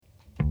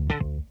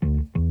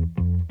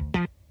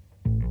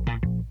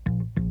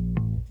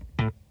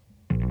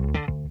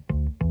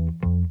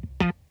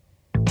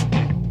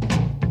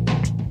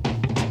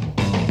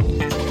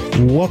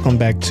Welcome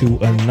back to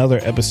another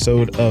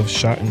episode of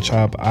Shot and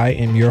Chop. I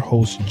am your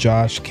host,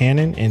 Josh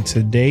Cannon, and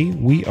today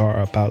we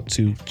are about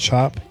to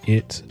chop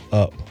it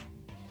up.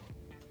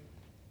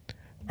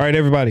 All right,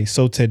 everybody.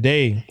 So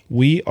today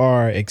we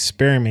are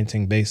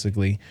experimenting,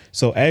 basically.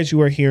 So as you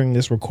are hearing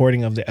this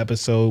recording of the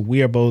episode,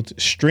 we are both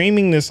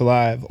streaming this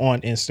live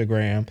on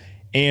Instagram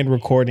and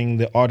recording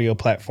the audio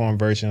platform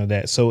version of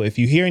that. So if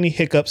you hear any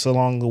hiccups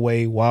along the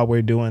way while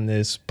we're doing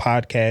this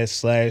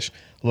podcast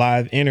 /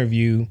 live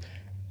interview,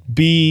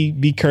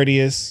 be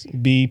courteous,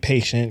 be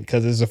patient,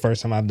 because this is the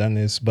first time I've done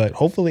this, but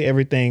hopefully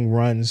everything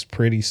runs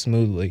pretty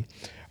smoothly.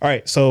 All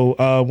right,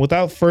 so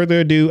without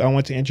further ado, I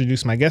want to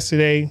introduce my guest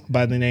today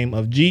by the name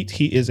of Jeet.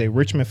 He is a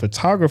Richmond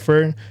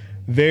photographer,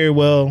 very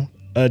well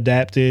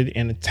adapted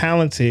and a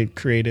talented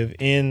creative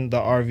in the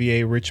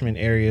RVA Richmond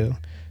area.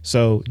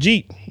 So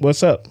Jeet,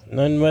 what's up?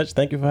 Nothing much.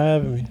 Thank you for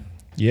having me.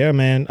 Yeah,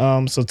 man.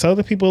 So tell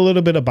the people a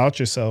little bit about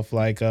yourself,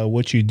 like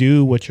what you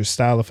do, what your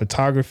style of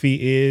photography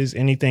is,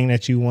 anything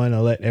that you want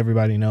to let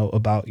everybody know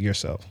about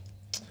yourself.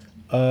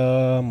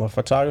 I'm a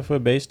photographer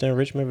based in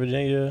Richmond,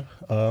 Virginia.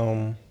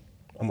 I'm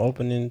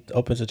open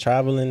to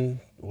traveling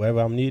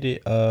wherever I'm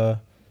needed. I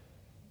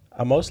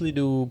mostly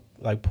do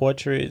like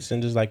portraits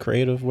and just like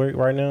creative work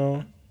right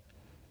now.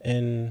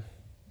 And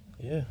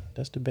yeah,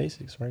 that's the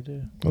basics right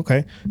there.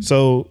 Okay.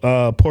 So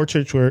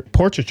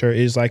portraiture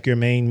is like your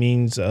main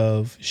means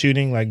of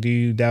shooting. Like, do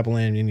you dabble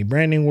in any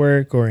branding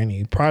work or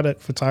any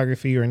product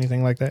photography or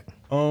anything like that?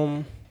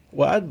 Well,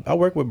 I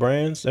work with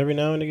brands every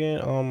now and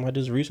again. I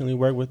just recently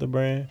worked with a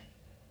brand.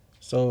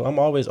 So I'm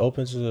always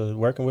open to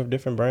working with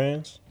different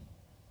brands.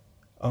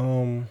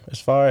 As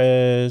far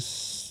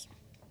as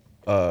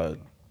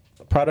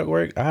product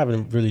work, I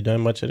haven't really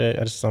done much of that.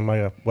 That's something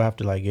I will have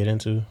to like get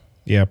into.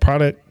 Yeah,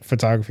 product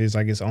photography is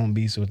like its own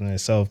beast within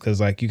itself, because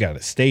like you got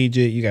to stage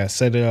it, you got to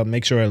set it up,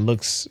 make sure it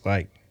looks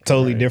like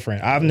totally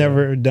different. I've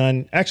never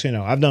done, actually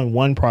no, I've done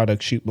one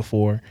product shoot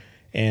before,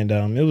 and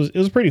it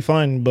was pretty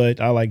fun, but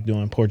I like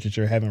doing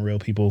portraiture, having real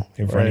people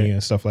in front of you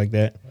and stuff like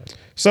that.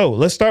 So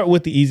let's start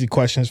with the easy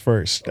questions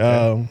first.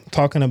 Okay.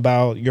 Talking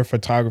about your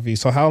photography.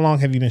 So how long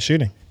have you been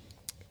shooting?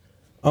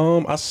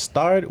 I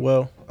started,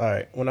 all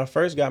right, when I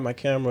first got my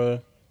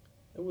camera,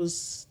 it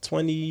was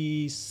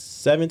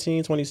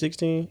 2017,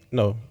 2016.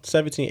 No,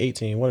 17,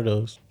 18, one of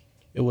those.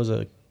 It was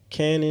a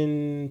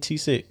Canon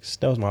T6.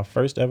 That was my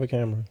first ever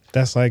camera.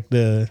 That's like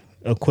the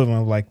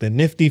equivalent of like the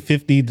nifty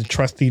 50, the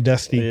trusty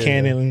dusty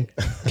Canon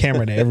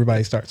camera that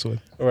everybody starts with.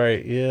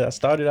 Right, yeah. I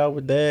started out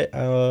with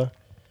that.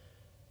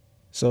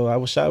 So I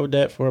was shot with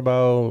that for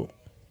about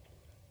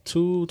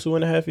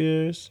 2.5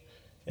 years.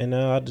 And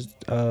now I just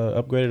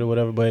upgraded or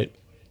whatever. But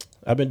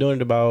I've been doing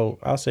it about,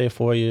 I'll say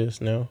 4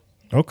 years now.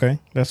 Okay,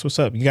 that's what's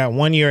up. You got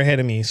 1 year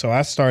ahead of me. So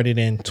I started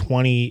in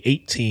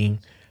 2018,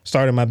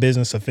 started my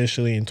business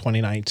officially in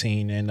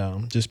 2019,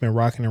 and just been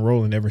rocking and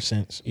rolling ever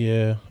since.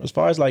 Yeah. As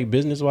far as like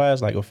business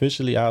wise, like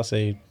officially, I'll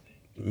say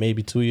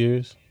maybe 2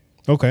 years.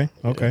 Okay.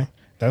 Yeah.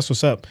 That's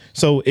what's up.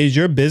 So is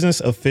your business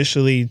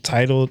officially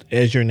titled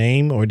as your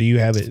name, or do you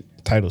have it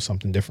titled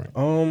something different?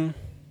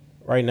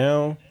 Right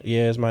now,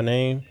 yeah, it's my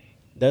name.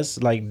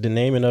 That's like the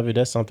naming of it.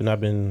 That's something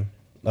I've been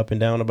up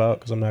and down about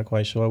because I'm not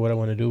quite sure what I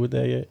want to do with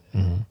that yet.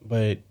 Mm-hmm.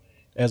 But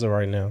as of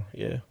right now,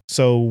 yeah.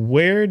 So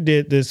where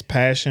did this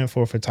passion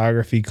for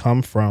photography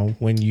come from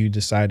when you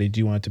decided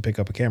you wanted to pick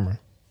up a camera?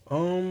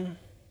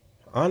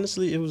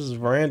 Honestly, it was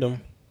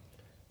random.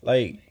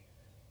 Like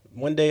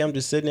one day I'm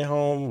just sitting at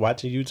home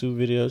watching YouTube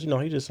videos. You know,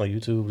 he just on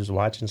YouTube just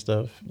watching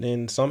stuff.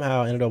 Then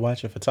somehow I ended up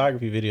watching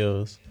photography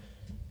videos,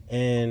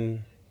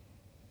 and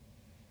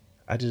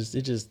I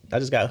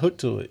just got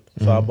hooked to it.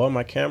 So I bought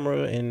my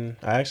camera and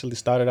I actually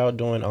started out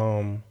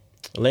doing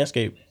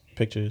landscape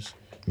pictures.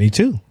 Me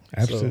too.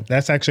 Absolutely. So,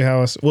 that's actually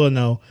how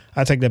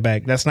I take that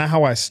back. That's not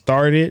how I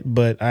started,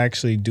 but I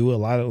actually do a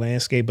lot of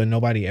landscape, but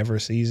nobody ever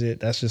sees it.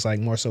 That's just like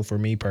more so for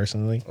me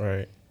personally.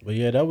 Right. But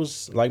yeah, that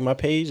was like my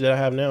page that I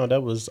have now.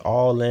 That was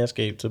all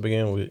landscape to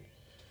begin with.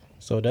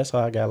 So that's how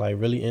I got like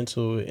really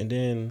into it. And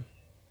then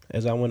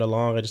as I went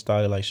along, I just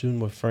started like shooting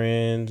with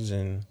friends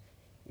and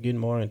getting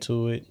more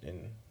into it.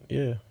 And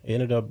yeah, it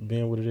ended up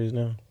being what it is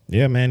now.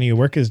 Yeah, man, your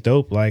work is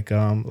dope. Like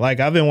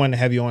I've been wanting to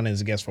have you on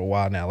as a guest for a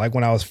while now. Like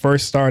when I was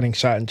first starting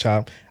Shot and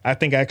Chop, I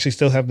think I actually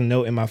still have the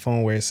note in my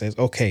phone where it says,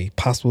 okay,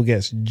 possible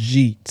guest,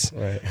 Jeet.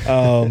 Right.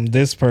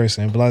 This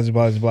person, blah, blah,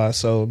 blah, blah.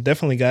 So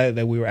definitely got it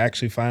that we were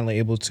actually finally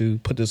able to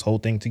put this whole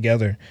thing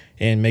together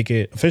and make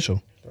it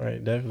official.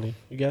 Right, definitely.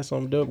 You got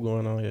something dope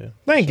going on here.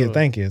 Thank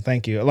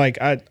you. Like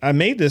I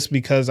made this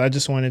because I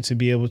just wanted to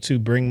be able to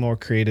bring more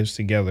creatives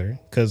together,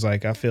 because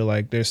like I feel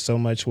like there's so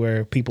much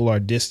where people are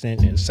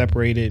distant and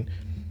separated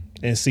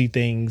and see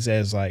things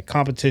as like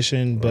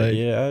competition. But right,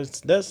 yeah,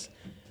 that's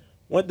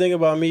one thing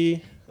about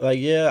me. Like,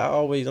 yeah,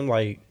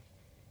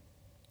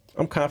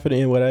 I'm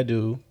confident in what I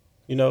do.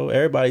 You know,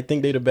 everybody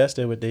think they the best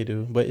at what they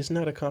do, but it's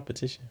not a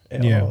competition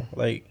at all.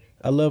 Like,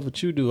 I love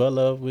what you do. I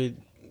love what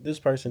this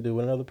person do,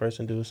 what another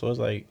person do. So it's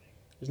like,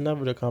 it's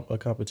never a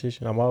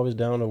competition. I'm always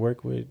down to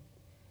work with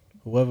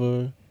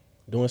whoever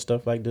doing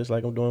stuff like this,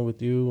 like I'm doing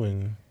with you.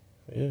 And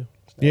yeah.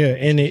 Yeah,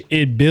 and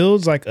it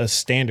builds like a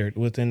standard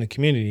within the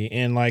community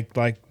and like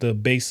the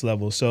base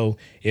level. So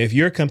if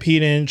you're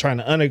competing, trying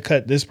to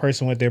undercut this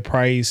person with their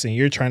price, and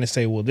you're trying to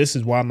say, well, this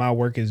is why my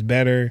work is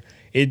better,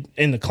 it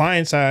in the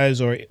client's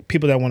eyes or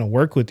people that want to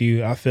work with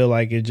you, I feel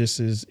like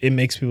it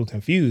makes people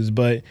confused.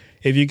 But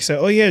if you can say,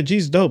 oh yeah,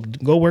 G's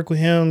dope, go work with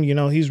him,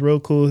 he's real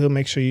cool, he'll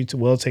make sure you're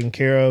well taken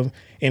care of.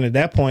 And at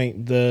that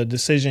point, the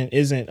decision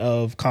isn't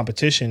of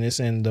competition. It's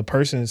in the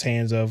person's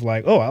hands of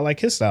like, oh, I like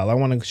his style. I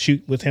want to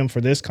shoot with him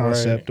for this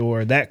concept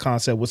or that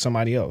concept with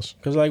somebody else.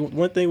 Because like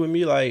one thing with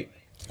me, like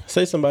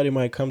say somebody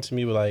might come to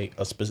me with like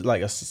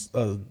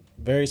a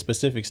very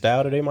specific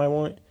style that they might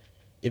want.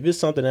 If it's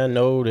something I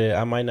know that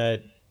I might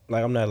not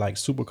like, I'm not like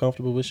super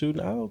comfortable with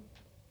shooting, I'll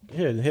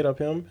hit up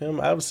him.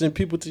 I've sent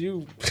people to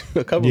you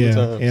a couple of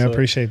times. Yeah, I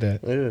appreciate that.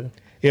 Yeah.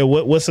 Yeah,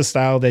 what's a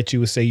style that you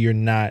would say you're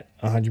not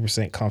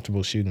 100%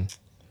 comfortable shooting?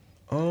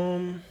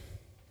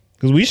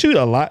 Because we shoot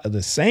a lot of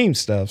the same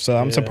stuff, so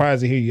I'm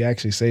surprised to hear you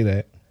actually say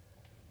that.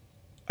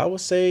 I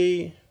would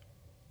say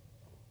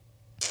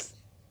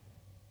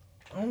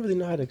I don't really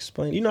know how to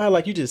explain. You know how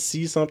like you just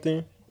see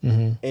something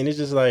and it's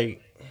just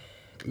like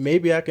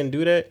maybe I can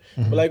do that,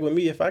 but like with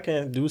me, if I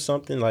can do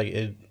something like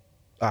at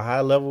a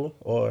high level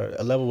or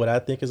a level what I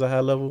think is a high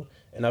level,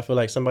 and I feel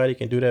like somebody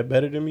can do that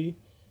better than me,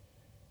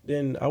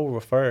 then I will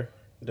refer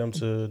them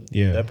to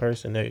that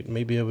person that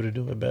may be able to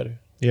do it better.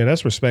 Yeah,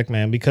 that's respect,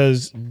 man,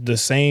 because the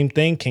same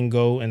thing can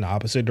go in the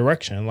opposite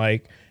direction.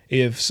 Like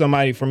if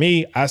somebody, for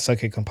me, I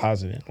suck at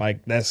compositing.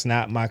 Like that's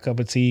not my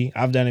cup of tea.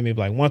 I've done it maybe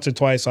like once or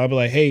twice. So I'll be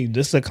like, hey,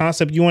 this is a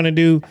concept you want to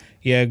do?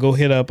 Yeah, go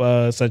hit up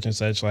such and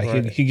such.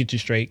 Like he get you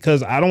straight.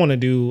 Because I don't want to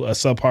do a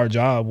subpar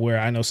job where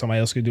I know somebody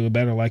else could do it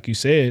better, like you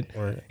said.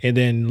 Right. And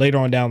then later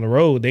on down the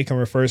road, they can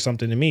refer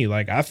something to me.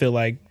 Like I feel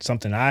like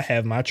something I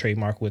have my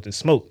trademark with is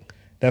smoke.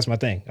 That's my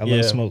thing. I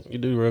love smoke. You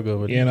do real good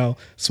with it.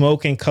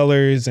 Smoke and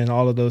colors and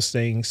all of those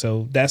things.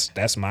 So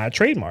that's my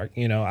trademark.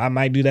 I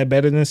might do that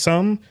better than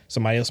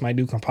somebody else might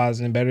do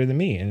compositing better than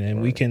me. And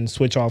then we can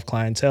switch off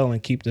clientele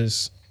and keep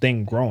this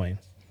thing growing.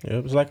 Yeah,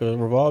 it's like a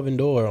revolving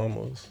door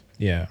almost.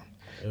 Yeah.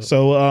 Yep.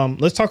 So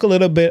let's talk a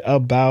little bit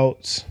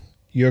about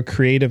your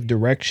creative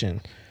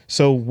direction.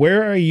 So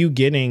where are you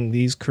getting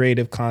these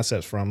creative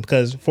concepts from?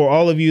 Because for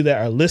all of you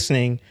that are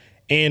listening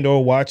and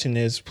or watching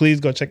this, please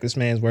go check this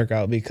man's work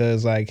out,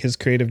 because like his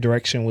creative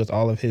direction with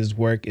all of his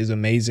work is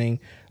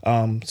amazing.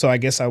 So I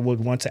guess I would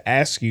want to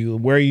ask you,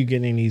 where are you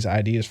getting these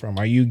ideas from?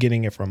 Are you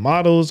getting it from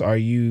models? Are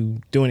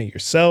you doing it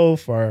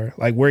yourself? Or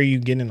like, where are you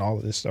getting all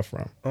of this stuff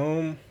from?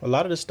 A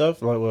lot of the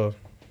stuff, like,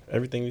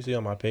 everything you see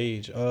on my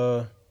page,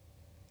 I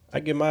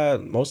get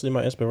mostly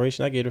my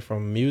inspiration. I get it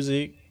from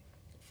music,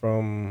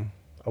 I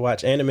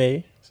watch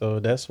anime. So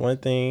that's one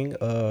thing.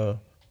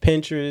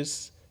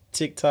 Pinterest,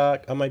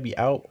 TikTok. I might be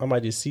out. I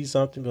might just see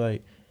something, be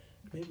like,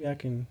 maybe I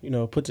can,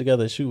 put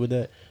together a shoot with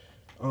that.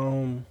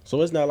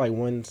 So it's not like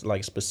one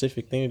like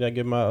specific thing that I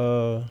get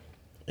my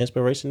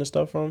inspiration and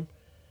stuff from,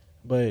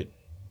 but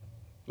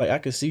like I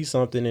could see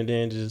something and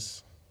then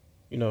just,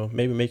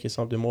 maybe make it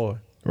something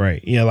more.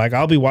 Right. Yeah. Like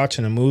I'll be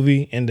watching a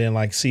movie and then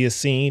like see a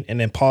scene and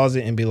then pause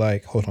it and be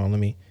like, hold on,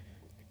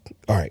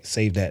 all right,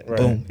 save that. Right.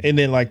 Boom. And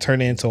then like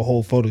turn it into a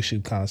whole photo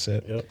shoot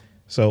concept. Yep.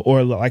 So,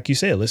 or like you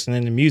said,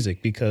 listening to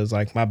music, because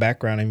like my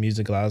background in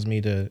music allows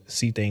me to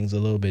see things a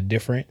little bit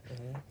different,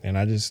 and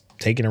I just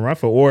take it and run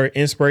for it, or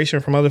inspiration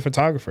from other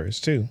photographers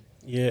too.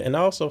 Yeah, and I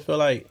also feel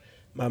like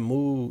my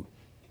mood,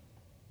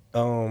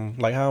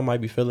 like how I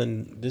might be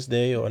feeling this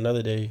day or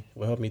another day,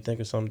 will help me think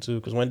of something too.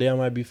 Because one day I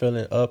might be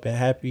feeling up and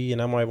happy, and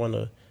I might want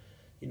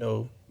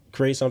to,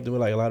 create something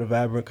with like a lot of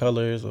vibrant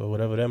colors or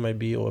whatever that might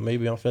be, or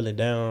maybe I'm feeling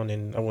down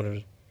and I want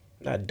to,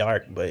 not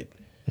dark, but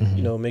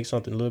make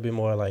something a little bit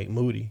more like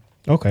moody.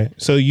 Okay.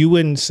 So you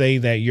wouldn't say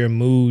that your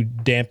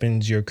mood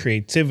dampens your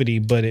creativity,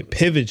 but it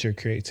pivots your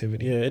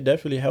creativity. Yeah, it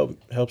definitely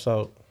helps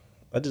out.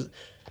 I don't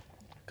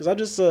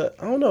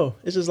know.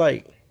 It's just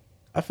like,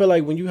 I feel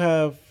like when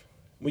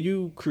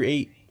you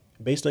create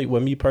based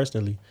on, me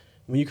personally,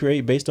 when you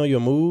create based on your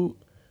mood,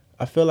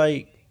 I feel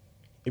like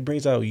it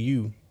brings out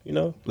you,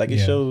 like it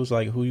shows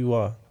like who you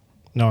are.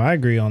 No, I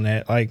agree on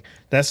that. Like,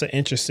 that's an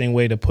interesting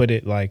way to put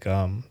it. Like,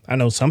 I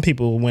know some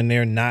people, when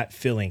they're not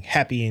feeling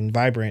happy and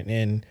vibrant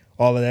and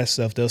all of that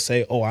stuff, they'll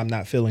say, oh, I'm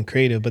not feeling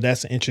creative. But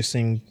that's an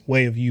interesting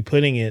way of you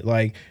putting it.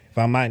 Like, if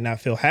I might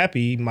not feel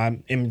happy, my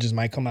images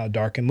might come out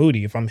dark and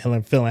moody. If I'm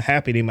feeling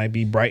happy, they might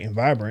be bright and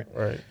vibrant.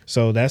 Right.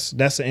 So that's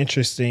an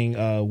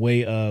interesting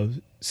way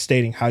of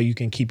stating how you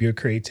can keep your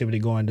creativity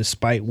going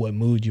despite what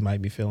mood you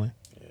might be feeling.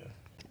 Yeah.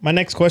 My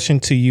next question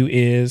to you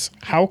is,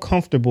 how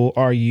comfortable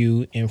are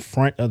you in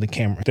front of the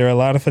camera? There are a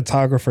lot of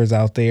photographers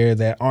out there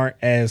that aren't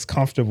as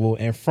comfortable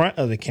in front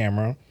of the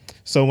camera.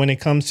 So when it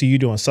comes to you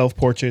doing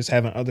self-portraits,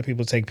 having other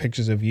people take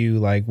pictures of you,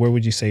 like, where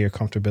would you say your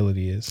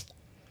comfortability is?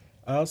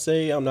 I'll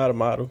say I'm not a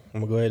model.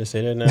 I'm going to go ahead and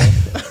say that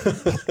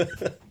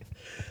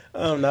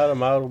now. I'm not a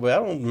model, but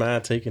I don't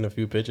mind taking a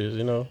few pictures,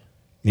 Like,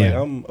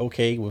 yeah. I'm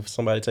okay with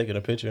somebody taking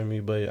a picture of me,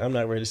 but I'm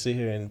not ready to sit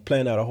here and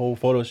plan out a whole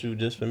photo shoot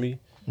just for me.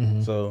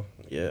 Mm-hmm. So,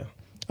 yeah.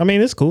 I mean,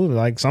 it's cool.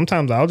 Like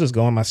sometimes I'll just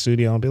go in my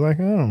studio and be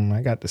like,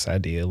 I got this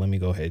idea. Let me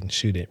go ahead and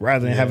shoot it.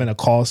 Rather than having to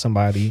call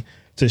somebody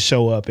to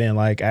show up and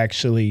like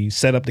actually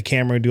set up the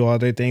camera, do all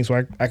their things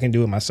where I can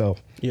do it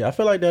myself. Yeah, I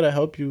feel like that'll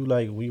help you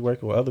like we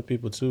working with other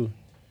people too.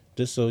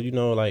 Just so you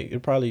know, like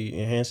it probably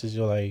enhances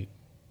your like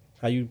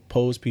how you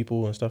pose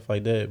people and stuff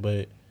like that.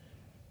 But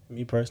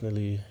me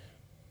personally,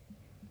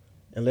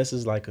 unless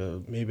it's like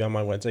maybe I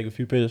might want to take a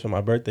few pictures for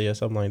my birthday or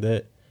something like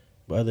that.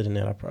 But other than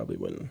that, I probably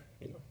wouldn't,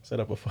 set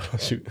up a photo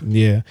shoot.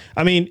 Yeah.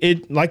 I mean,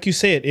 it like you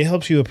said, it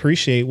helps you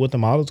appreciate what the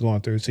model's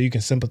going through so you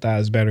can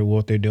sympathize better with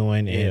what they're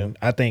doing and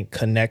I think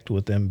connect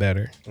with them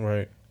better.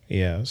 Right.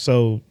 Yeah.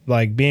 So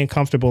like being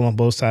comfortable on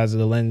both sides of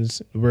the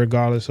lens,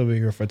 regardless of if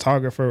you're a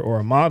photographer or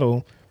a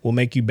model, will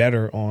make you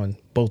better on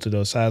both of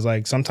those sides.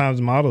 Like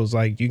sometimes models,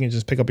 like you can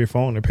just pick up your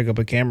phone or pick up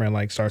a camera and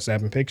like start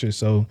snapping pictures.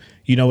 So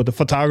you know what the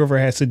photographer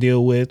has to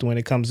deal with when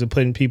it comes to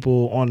putting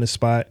people on the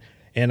spot.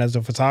 And as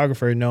a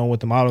photographer, knowing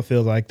what the model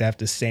feels like, they have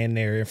to stand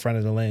there in front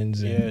of the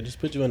lens. And, just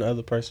put you in the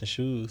other person's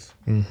shoes.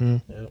 Mm-hmm.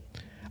 Yep.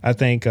 I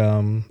think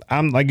I'm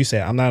like you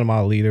said, I'm not a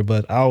model leader,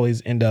 but I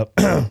always end up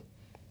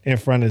in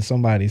front of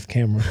somebody's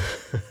camera.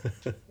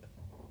 Look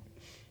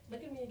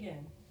at me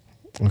again.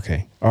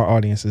 Okay, our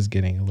audience is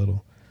getting a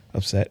little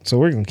upset, so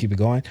we're gonna keep it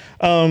going.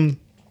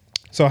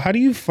 So how do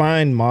you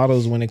find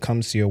models when it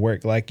comes to your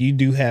work? Like you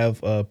do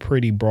have a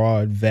pretty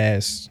broad,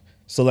 vast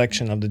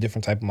selection of the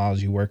different type of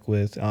models you work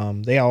with.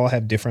 They all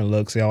have different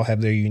looks. They all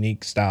have their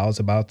unique styles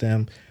about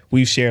them.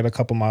 We've shared a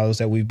couple models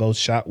that we've both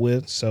shot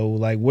with. So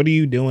like, what are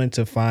you doing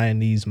to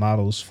find these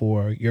models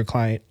for your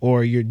client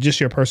or your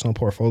personal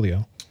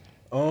portfolio?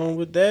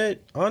 With that,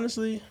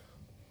 honestly,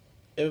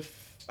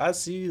 if I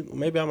see,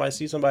 maybe I might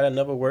see somebody I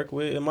never worked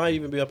with. It might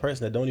even be a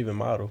person that don't even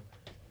model.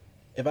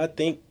 If I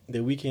think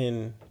that we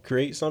can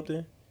create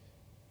something,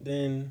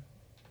 then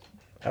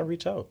I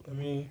reach out. I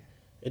mean,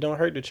 it don't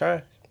hurt to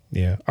try.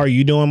 Yeah. Are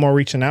you doing more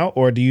reaching out,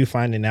 or do you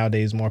find that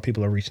nowadays more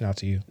people are reaching out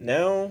to you?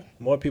 Now,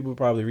 more people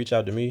probably reach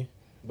out to me.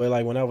 But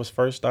like when I was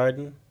first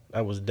starting,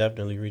 I was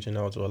definitely reaching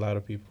out to a lot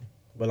of people.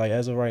 But like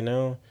as of right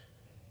now,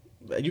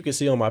 you can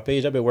see on my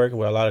page, I've been working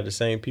with a lot of the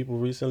same people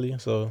recently.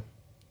 So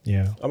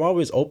yeah, I'm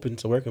always open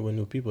to working with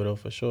new people though,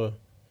 for sure.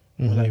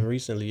 Mm-hmm. But like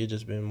recently, it's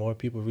just been more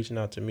people reaching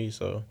out to me.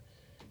 So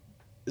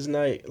it's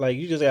not like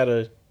you just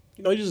gotta,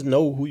 you just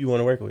know who you want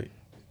to work with.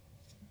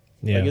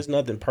 Yeah. Like it's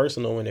nothing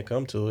personal when it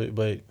comes to it,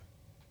 but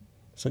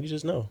so you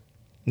just know.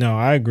 No,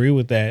 I agree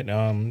with that.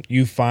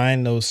 You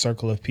find those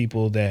circle of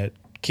people that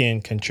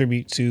can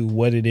contribute to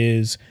what it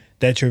is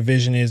that your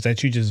vision is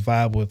that you just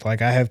vibe with.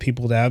 Like I have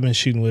people that I've been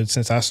shooting with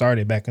since I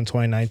started back in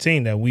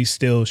 2019 that we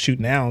still shoot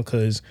now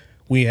because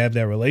we have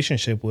that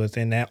relationship with.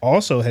 And that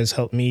also has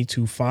helped me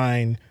to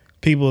find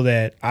people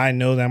that I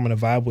know that I'm going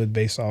to vibe with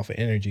based off of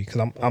energy,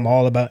 because I'm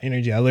all about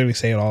energy. I literally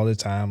say it all the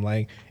time.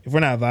 Like if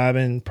we're not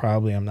vibing,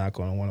 probably I'm not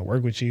going to want to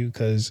work with you,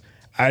 because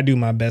I do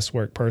my best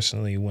work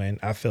personally when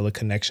I feel a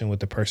connection with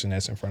the person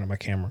that's in front of my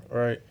camera.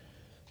 Right.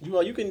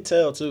 You can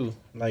tell too.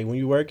 Like when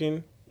you're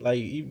working, like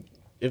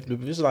if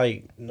it's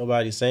like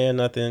nobody's saying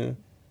nothing,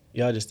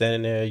 y'all just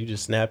standing there, you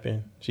just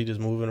snapping, she just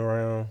moving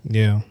around.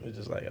 Yeah. It's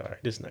just like, all right,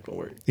 this is not gonna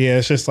work. Yeah,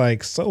 it's just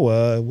like,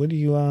 so what do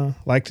you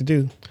like to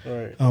do?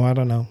 Right. Oh, I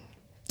don't know.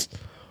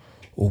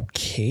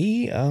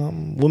 Okay.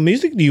 What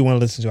music do you want to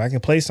listen to? I can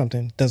play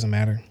something. Doesn't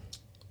matter.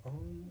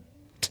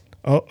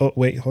 Oh,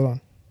 wait, hold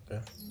on.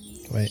 Okay.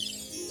 Wait.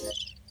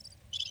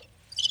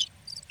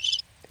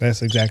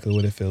 That's exactly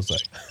what it feels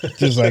like.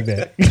 Just like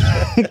that.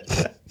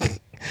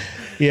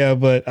 Yeah,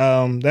 but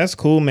that's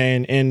cool,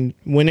 man. And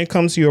when it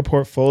comes to your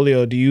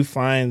portfolio, do you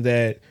find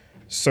that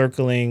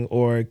circling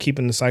or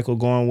keeping the cycle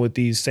going with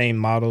these same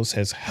models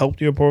has helped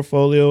your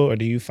portfolio, or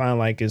do you find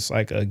like it's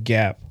like a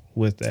gap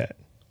with that?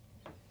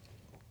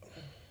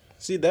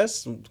 See,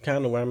 that's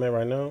kind of where I'm at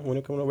right now when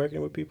it comes to working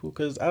with people,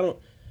 because how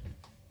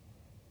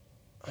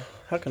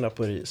can I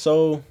put it?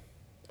 So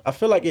I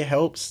feel like it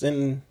helps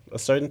in a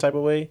certain type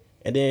of way,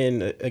 and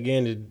then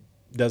again, it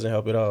doesn't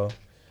help at all.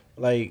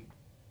 Like,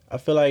 I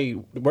feel like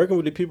working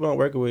with the people I'm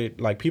working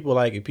with, like people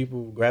like it,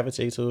 people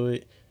gravitate to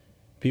it,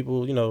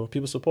 people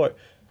support.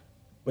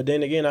 But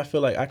then again, I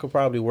feel like I could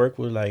probably work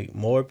with like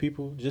more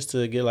people just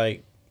to get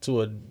like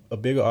to a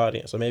bigger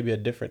audience, or maybe a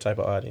different type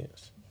of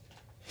audience.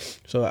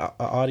 So an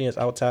audience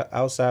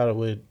outside of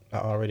what I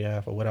already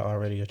have or what I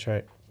already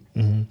attract.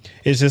 Mm-hmm.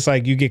 It's just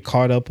like you get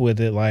caught up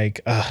with it.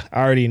 Like I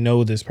already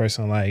know this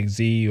person, like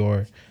Z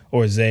or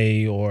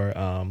Zay or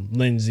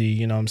Lindsay.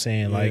 You know what I'm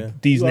saying? Yeah.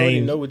 Like these you names. You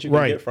already know what you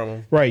can get from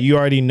them. Right. You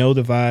already know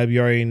the vibe.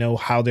 You already know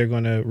how they're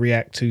going to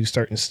react to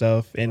certain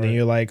stuff. And then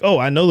you're like, oh,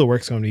 I know the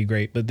work's going to be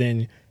great. But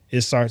then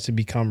it starts to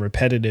become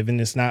repetitive,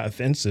 and it's not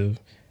offensive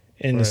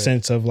in the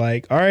sense of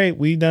like, all right,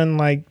 we done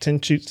like 10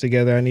 shoots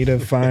together. I need to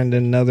find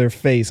another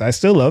face. I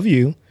still love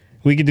you.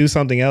 We could do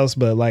something else,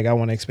 but like I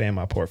want to expand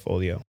my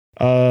portfolio.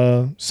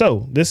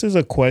 So this is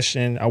a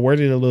question. I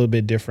worded it a little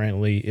bit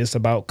differently. It's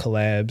about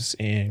collabs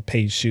and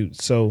paid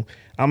shoots. So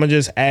I'm going to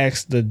just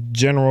ask the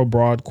general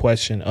broad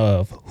question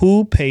of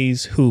who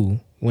pays who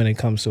when it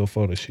comes to a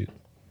photo shoot.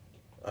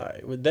 All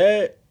right. With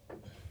that,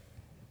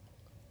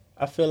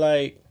 I feel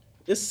like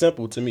it's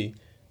simple to me.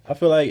 I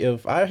feel like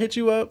if I hit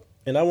you up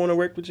and I want to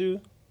work with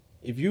you,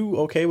 if you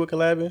okay with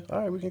collabing,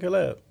 all right, we can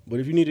collab. But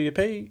if you need to get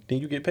paid, then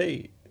you get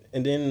paid,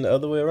 and then the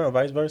other way around,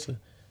 vice versa.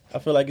 I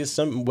feel like it's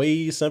some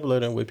way simpler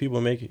than what people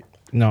make it.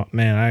 No,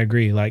 man, I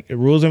agree. Like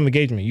rules of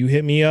engagement, you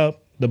hit me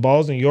up, the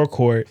ball's in your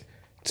court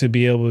to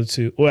be able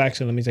to. Well,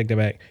 actually, let me take that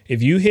back.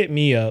 If you hit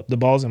me up, the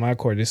ball's in my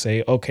court to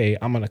say, okay,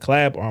 I'm gonna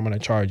collab or I'm gonna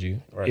charge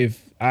you. Right.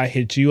 If I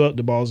hit you up,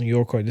 the ball's in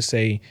your court to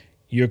say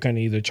you're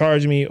gonna either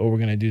charge me or we're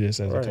gonna do this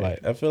as a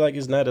collab. I feel like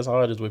it's not as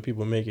hard as what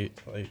people make it.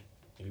 Like,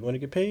 if you want to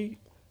get paid,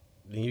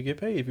 then you get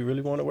paid. If you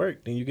really want to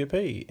work, then you get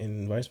paid,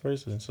 and vice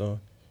versa. So.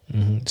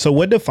 So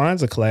what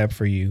defines a collab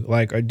for you?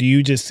 Like, or do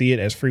you just see it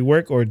as free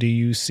work, or do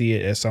you see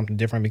it as something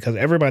different? Because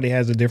everybody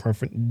has a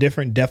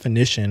different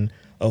definition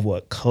of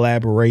what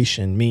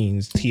collaboration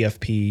means.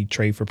 TFP,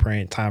 trade for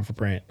print, time for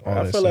print. All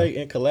I that feel stuff. like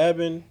in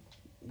collabing,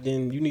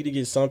 then you need to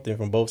get something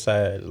from both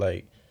sides.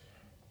 Like,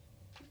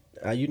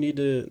 you need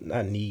to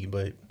not need,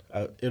 but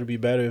it'll be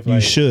better if You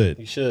like should.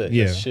 You should.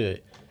 Yeah. You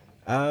should.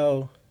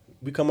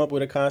 We come up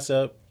with a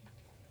concept.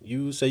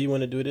 You say you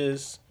want to do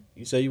this.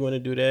 You say you want to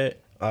do that.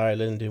 All right,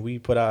 then we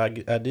put our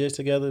ideas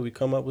together. We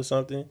come up with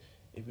something.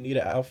 If we need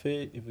an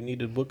outfit, if we need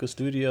to book a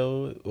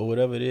studio or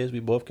whatever it is, we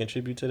both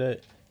contribute to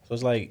that. So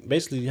it's like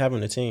basically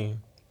having a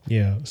team.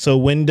 Yeah. So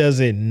when does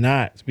it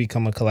not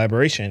become a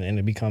collaboration and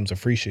it becomes a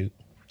free shoot?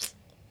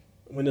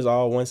 When it's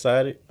all one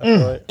sided.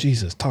 Like.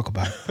 Jesus, talk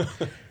about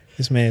it.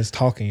 This man's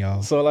talking,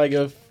 y'all. So like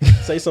if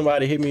say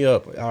somebody hit me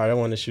up, all right, I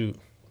want to shoot.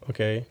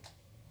 Okay,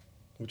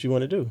 what you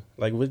want to do?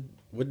 Like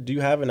what do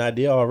you have an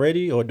idea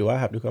already, or do I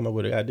have to come up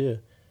with an idea?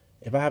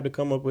 If I have to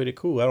come up with it,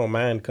 cool. I don't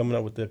mind coming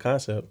up with the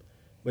concept.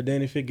 But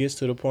then if it gets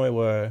to the point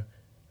where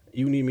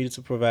you need me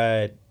to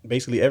provide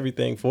basically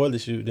everything for the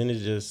shoot, then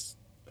it's just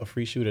a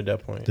free shoot at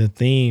that point. The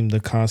theme,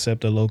 the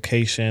concept, the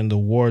location, the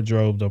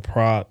wardrobe, the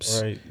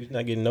props. Right. You're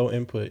not getting no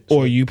input.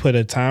 Or you put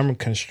a time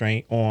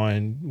constraint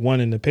on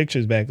one in the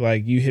pictures back.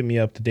 Like you hit me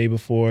up the day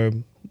before,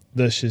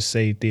 let's just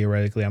say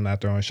theoretically, I'm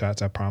not throwing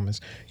shots, I promise.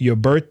 Your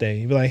birthday.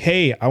 You'd be like,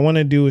 hey, I want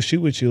to do a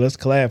shoot with you. Let's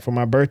collab for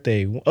my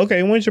birthday.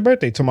 Okay, when's your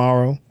birthday?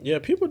 Tomorrow. Yeah,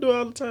 people do it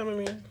all the time. I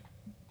mean,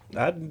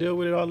 I deal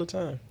with it all the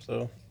time.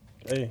 So,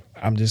 hey.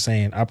 I'm just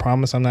saying, I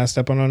promise I'm not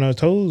stepping on their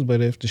toes,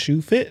 but if the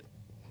shoe fit,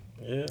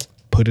 yeah,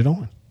 put it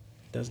on.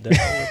 That's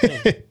definitely a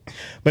thing.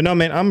 But no,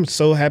 man, I'm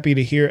so happy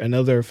to hear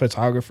another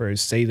photographer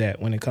say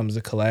that when it comes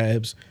to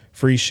collabs,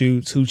 free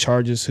shoots, who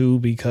charges who,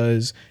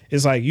 because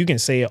it's like you can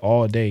say it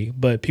all day,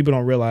 but people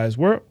don't realize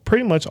we're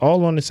pretty much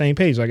all on the same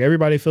page. Like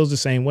everybody feels the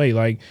same way.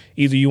 Like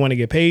either you want to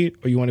get paid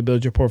or you want to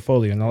build your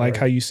portfolio. And I like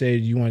how you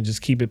said you want to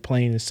just keep it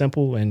plain and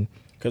simple. And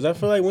because I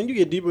feel like when you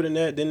get deeper than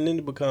that, then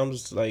it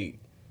becomes like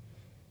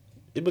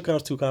it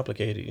becomes too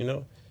complicated, you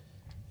know.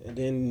 And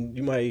then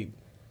you might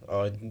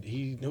who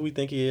he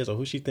think he is or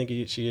who she think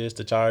she is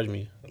to charge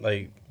me.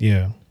 Like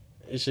yeah.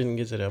 It shouldn't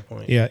get to that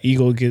point. Yeah,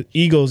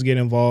 egos get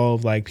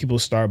involved. Like people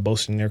start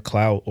boasting their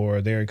clout or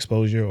their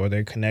exposure or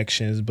their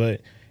connections. But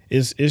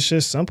it's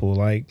just simple.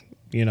 Like,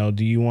 you know,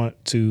 do you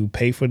want to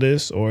pay for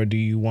this or do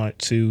you want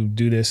to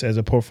do this as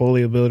a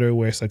portfolio builder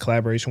where it's a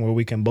collaboration where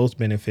we can both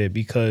benefit?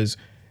 Because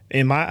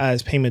in my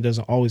eyes, payment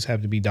doesn't always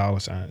have to be dollar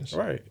signs.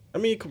 Right. I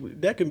mean,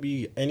 that can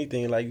be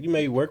anything. Like you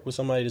may work with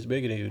somebody that's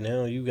bigger than you.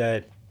 Now you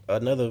got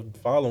another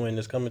following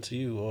that's coming to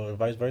you or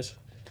vice versa.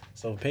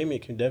 So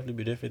payment can definitely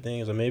be different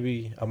things, or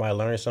maybe I might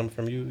learn something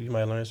from you. You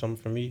might learn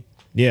something from me.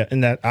 Yeah,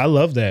 and that I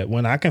love that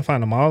when I can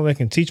find a model that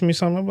can teach me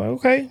something. I'm like,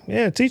 okay,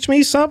 yeah, teach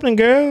me something,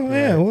 girl.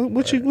 Yeah,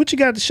 what you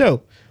got to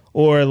show?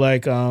 Or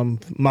like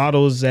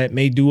models that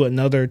may do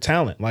another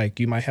talent. Like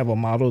you might have a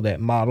model that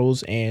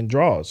models and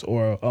draws,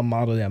 or a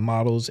model that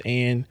models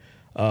and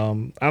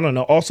I don't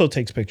know, also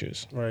takes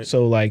pictures. Right.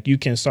 So like you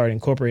can start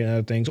incorporating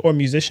other things, or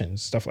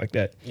musicians, stuff like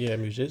that. Yeah,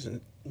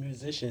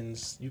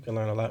 musicians you can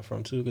learn a lot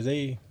from too, because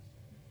they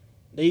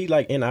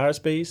like in our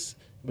space,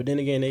 but then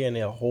again they in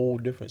a whole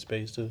different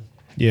space too.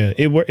 Yeah,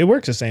 it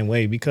works the same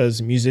way,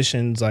 because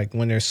musicians, like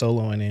when they're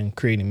soloing and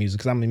creating music,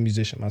 because I'm a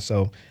musician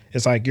myself,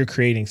 it's like you're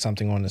creating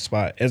something on the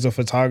spot. As a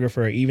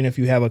photographer, even if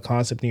you have a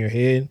concept in your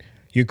head,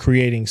 you're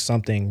creating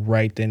something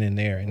right then and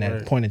there in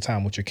that point in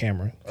time with your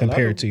camera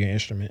compared to your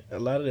instrument. A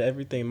lot of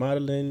everything,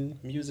 modeling,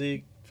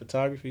 music,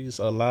 photography,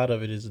 a lot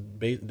of it is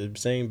the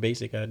same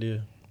basic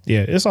idea.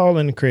 Yeah, it's all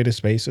in the creative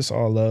space. It's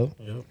all love.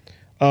 Yep.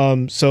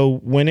 So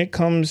when it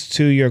comes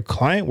to your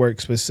client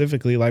work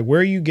specifically, like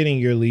where are you getting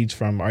your leads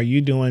from? Are you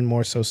doing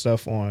more so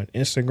stuff on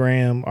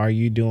Instagram? Are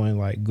you doing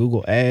like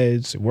Google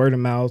Ads, word of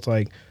mouth?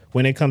 Like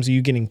when it comes to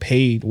you getting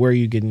paid, where are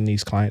you getting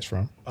these clients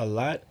from? A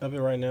lot of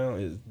it right now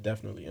is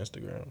definitely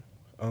Instagram.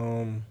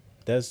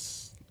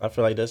 I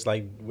feel like that's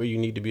like where you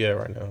need to be at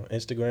right now.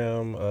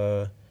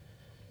 Instagram.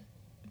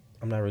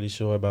 I'm not really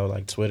sure about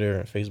like Twitter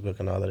and Facebook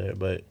and all of that,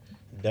 but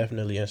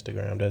definitely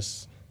Instagram.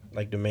 That's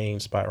like the main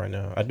spot right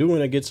now. I do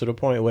want to get to the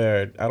point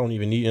where I don't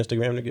even need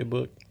Instagram to get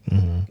booked.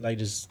 Mm-hmm. Like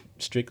just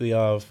strictly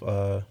off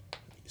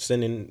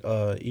sending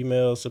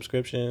email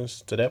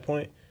subscriptions to that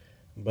point.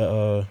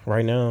 But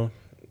right now,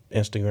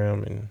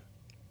 Instagram, and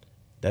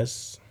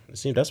that's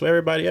where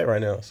everybody at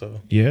right now.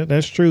 So yeah,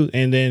 that's true.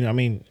 And then I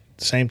mean,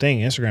 same thing.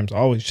 Instagram's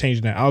always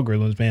changing their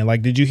algorithms, man.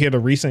 Like, did you hear the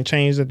recent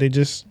change that they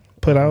just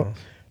put out?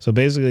 So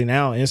basically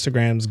now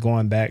Instagram's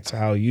going back to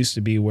how it used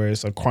to be, where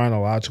it's a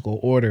chronological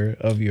order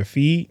of your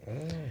feed.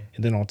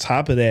 And then on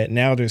top of that,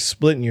 now they're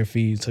splitting your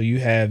feed. So you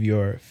have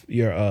your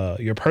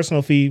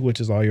personal feed,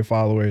 which is all your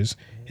followers.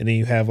 And then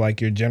you have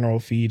like your general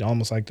feed,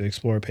 almost like the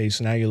Explore page.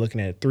 So now you're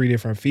looking at 3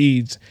 different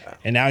feeds.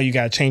 And now you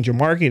got to change your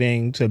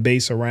marketing to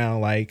base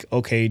around like,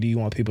 okay, do you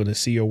want people to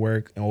see your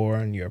work or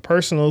on your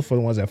personal for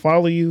the ones that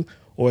follow you,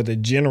 or the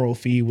general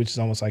feed, which is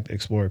almost like the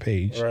Explore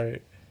page?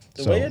 Right.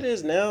 The way it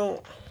is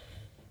now,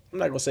 I'm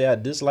not going to say I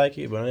dislike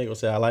it, but I ain't going to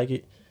say I like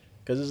it.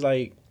 Because it's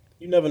like,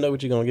 you never know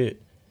what you're going to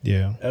get.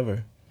 Yeah.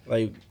 Ever.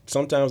 Like,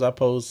 sometimes I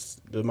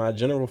post my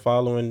general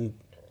following,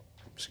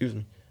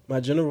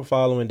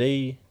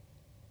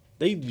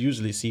 they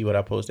usually see what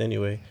I post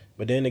anyway.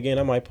 But then again,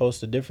 I might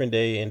post a different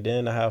day, and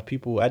then I have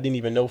people I didn't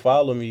even know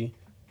follow me,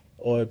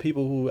 or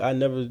people who I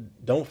never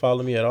don't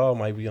follow me at all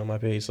might be on my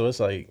page. So it's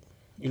like,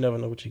 you never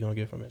know what you're going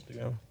to get from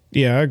Instagram.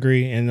 Yeah, I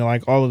agree. And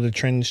like all of the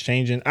trends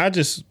changing, I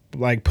just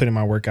like putting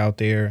my work out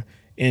there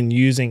and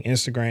using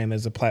Instagram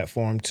as a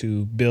platform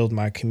to build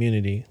my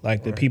community.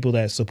 Like the people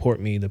that support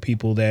me, the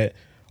people that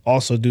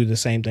also do the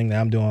same thing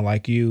that I'm doing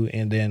like you.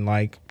 And then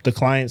like the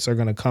clients are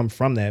going to come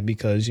from that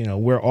because, you know,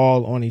 we're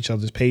all on each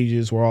other's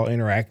pages. We're all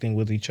interacting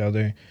with each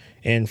other.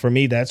 And for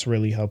me, that's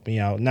really helped me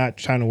out. Not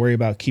trying to worry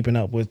about keeping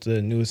up with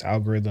the newest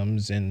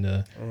algorithms and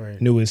the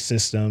newest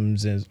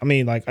systems. And I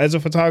mean, like as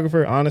a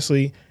photographer,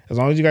 honestly, as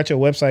long as you got your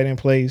website in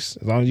place,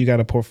 as long as you got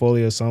a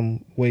portfolio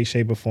some way,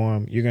 shape, or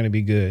form, you're going to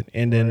be good.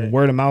 And then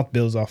word of mouth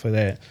builds off of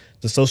that.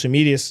 The social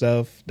media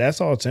stuff,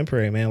 that's all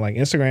temporary, man. Like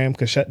Instagram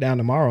could shut down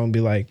tomorrow and be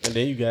like, and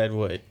then you got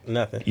what?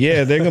 Nothing.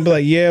 Yeah, they're gonna be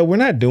like, yeah, we're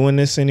not doing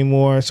this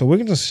anymore, so we're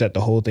gonna just shut the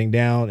whole thing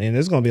down. And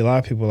there's gonna be a lot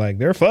of people like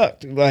they're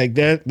fucked. Like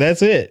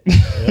that's it.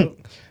 Yep.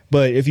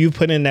 But if you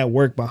put in that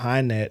work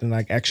behind that and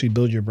like actually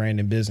build your brand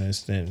and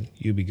business, then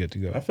you'll be good to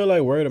go. I feel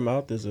like word of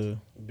mouth is a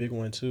big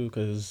one too,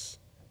 because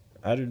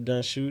I've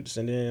done shoots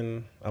and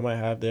then I might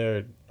have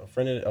a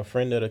friend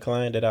of the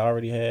client that I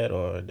already had,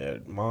 or their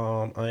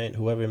mom, aunt,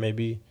 whoever it may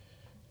be.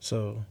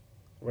 So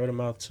word of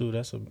mouth too,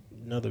 that's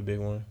another big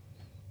one.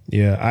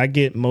 Yeah, I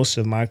get most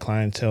of my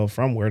clientele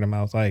from word of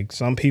mouth. Like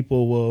some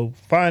people will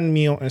find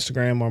me on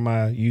Instagram or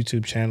my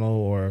YouTube channel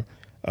or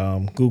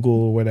Google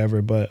or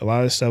whatever, but a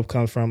lot of stuff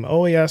comes from,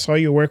 oh yeah, I saw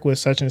your work with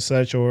such and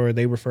such, or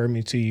they referred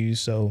me to you,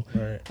 so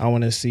I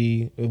want to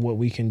see what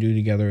we can do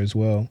together as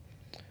well.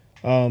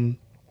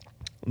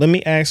 Let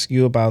me ask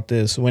you about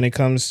this. When it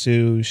comes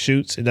to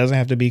shoots, it doesn't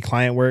have to be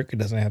client work, it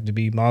doesn't have to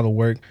be model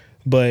work,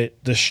 but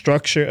the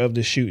structure of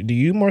the shoot, do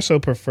you more so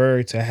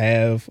prefer to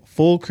have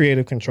full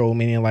creative control,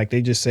 meaning like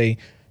they just say,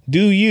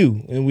 do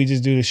you, and we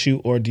just do the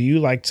shoot, or do you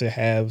like to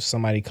have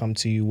somebody come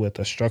to you with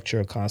a structure,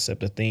 a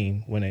concept, a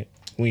theme when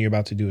you're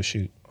about to do a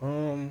shoot?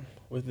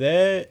 With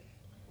that,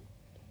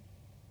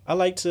 I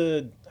like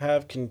to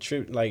have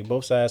like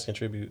both sides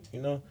contribute,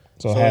 you know?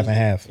 So half and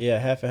half. Yeah,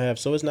 half and half.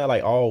 So it's not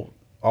like all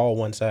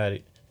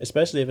one-sided,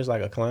 especially if it's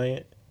like a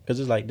client, because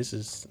it's like, this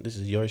is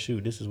your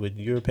shoot. This is what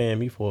you're paying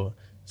me for.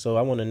 So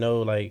I want to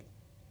know like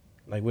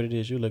what it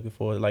is you're looking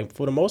for. Like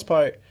for the most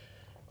part,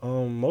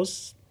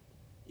 most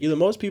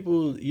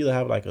people either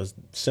have like a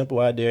simple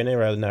idea and they're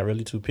rather not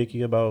really too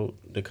picky about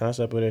the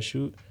concept of their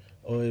shoot,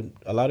 or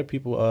a lot of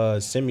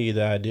people send me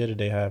the idea that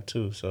they have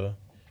too. So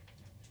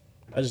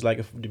I just like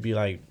it to be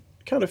like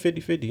kind of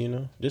 50-50, you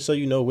know, just so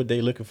you know what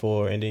they're looking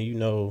for, and then you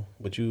know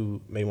what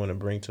you may want to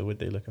bring to what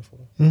they're looking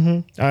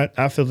for.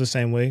 I feel the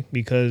same way,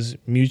 because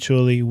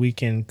mutually we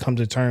can come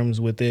to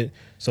terms with it.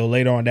 So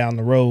later on down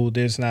the road,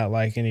 there's not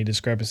like any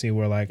discrepancy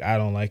where like I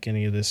don't like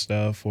any of this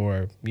stuff,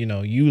 or you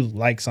know, you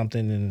like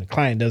something and the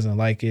client doesn't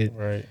like it.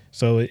 Right.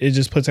 So it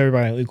just puts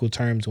everybody on equal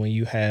terms when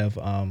you have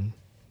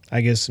I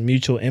guess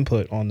mutual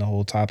input on the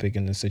whole topic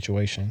and the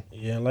situation.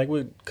 Yeah, like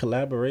with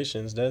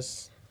collaborations,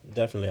 that's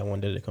definitely, I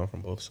want that to come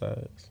from both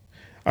sides.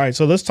 All right,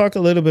 so let's talk a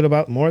little bit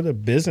about more of the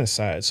business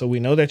side. So we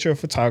know that you're a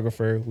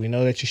photographer. We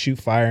know that you shoot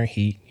fire and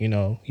heat. You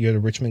know, you're the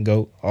Richmond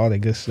GOAT, all that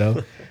good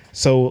stuff.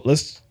 So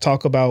let's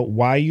talk about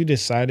why you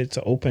decided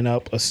to open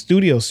up a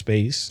studio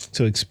space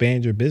to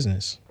expand your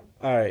business.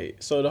 All right,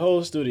 so the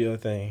whole studio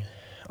thing.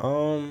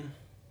 I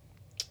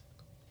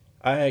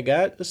had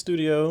got a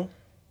studio.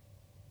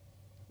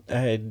 I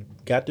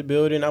had got the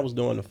building. I was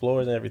doing the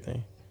floors and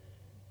everything.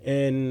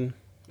 And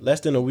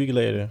less than a week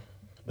later,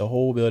 the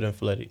whole building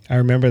flooded. I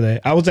remember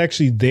that. I was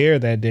actually there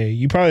that day.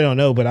 You probably don't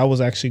know, but I was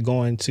actually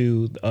going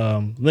to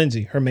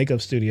Lindsay, her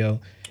makeup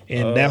studio,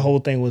 and that whole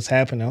thing was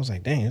happening. I was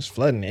like, dang, it's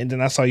flooding. And then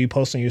I saw you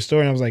posting your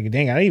story, and I was like,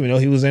 dang, I didn't even know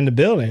he was in the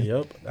building.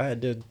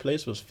 Yep. The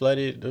place was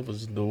flooded. It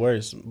was the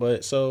worst.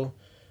 But so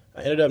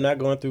I ended up not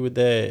going through with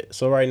that.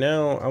 So right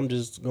now, I'm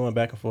just going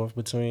back and forth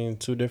between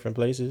 2 different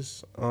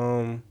places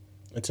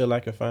until I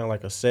can find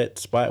like a set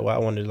spot where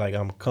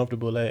I'm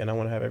comfortable at and I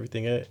want to have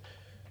everything at.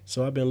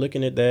 So I've been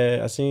looking at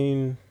that. I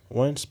seen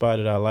one spot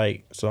that I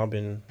like, so I've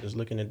been just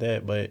looking at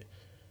that. But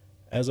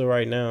as of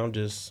right now, I'm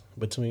just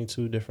between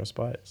 2 different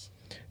spots.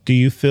 Do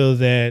you feel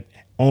that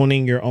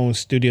owning your own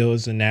studio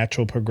is a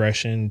natural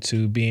progression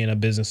to being a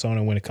business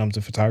owner when it comes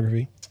to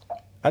photography?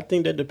 I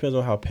think that depends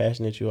on how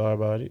passionate you are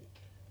about it,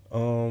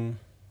 or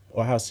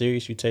how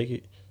serious you take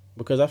it.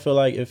 Because I feel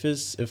like if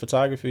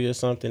photography is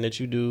something that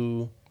you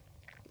do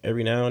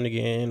every now and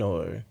again,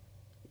 or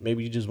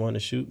maybe you just want to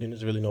shoot, then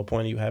there's really no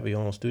point in you having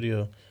your own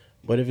studio.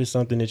 But if it's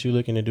something that you're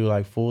looking to do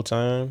like full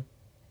time,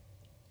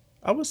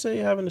 I would say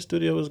having a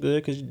studio is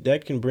good because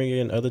that can bring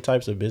in other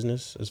types of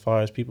business as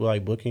far as people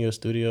like booking your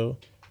studio.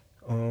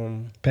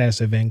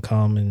 Passive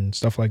income and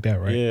stuff like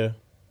that, right? Yeah.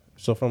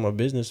 So from a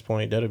business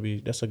point,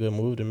 that's a good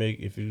move to make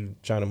if you're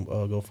trying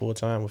to go full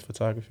time with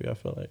photography. I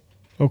feel like.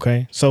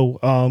 Okay. So,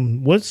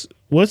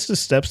 what's the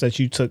steps that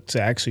you took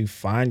to actually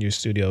find your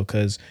studio?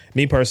 Because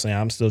me personally,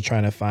 I'm still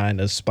trying to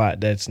find a spot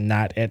that's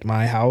not at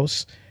my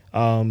house.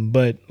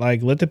 But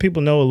like, let the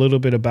people know a little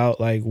bit about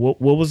like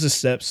what was the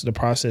steps, the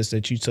process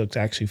that you took to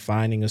actually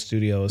finding a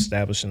studio,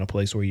 establishing a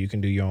place where you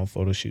can do your own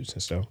photo shoots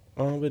and stuff.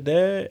 With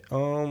that,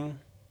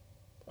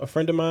 a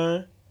friend of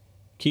mine,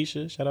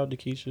 Keisha, shout out to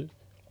Keisha.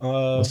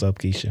 What's up,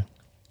 Keisha?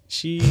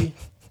 She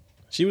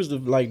was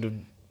the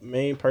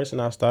main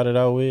person I started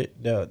out with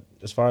that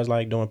as far as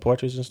like doing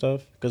portraits and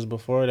stuff. Because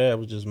before that, it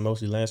was just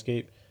mostly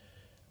landscape.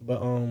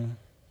 But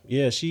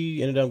yeah,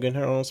 she ended up getting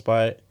her own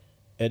spot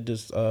at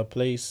this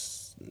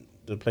place,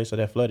 the place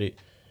that flooded.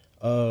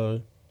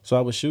 So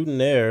I was shooting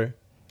there.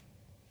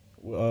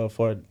 I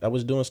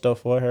was doing stuff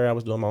for her. I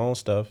was doing my own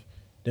stuff.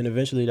 Then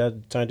eventually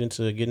that turned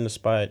into getting the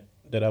spot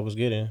that I was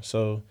getting.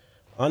 So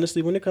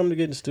honestly, when it comes to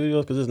getting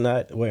studios, because it's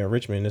not, well, in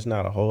Richmond, it's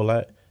not a whole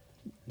lot.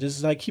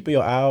 Just like keeping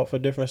your eye out for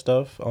different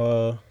stuff.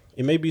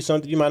 It may be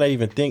something you might not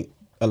even think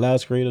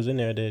allows creators in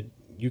there that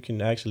you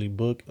can actually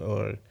book,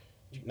 or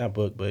not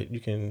book, but you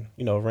can,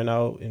 rent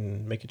out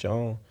and make it your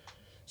own.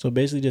 So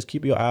basically just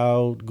keep your eye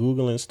out,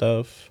 Googling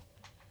stuff,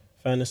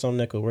 finding something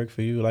that could work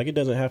for you. Like, it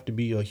doesn't have to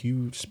be a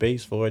huge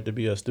space for it to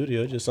be a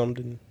studio. It's just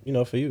something,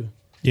 for you.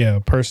 Yeah,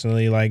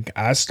 personally, like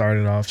I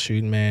started off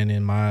shooting, man,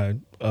 in my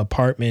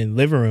apartment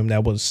living room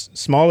that was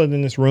smaller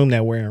than this room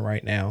that we're in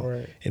right now.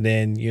 Right. And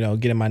then,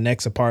 getting my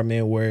next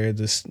apartment where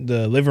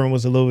the living room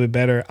was a little bit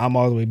better. I'm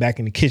all the way back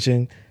in the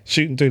kitchen,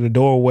 shooting through the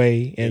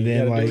doorway. And you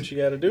then gotta like do what you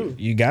gotta do.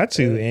 You got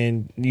to, Yeah.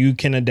 and you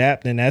can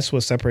adapt. And that's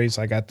what separates,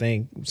 like, I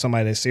think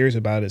somebody that's serious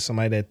about it,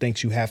 somebody that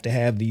thinks you have to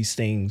have these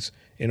things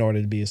in order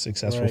to be a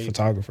successful Right.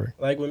 photographer.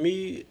 Like with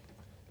me,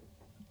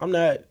 I'm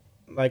not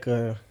like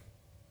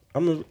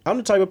I'm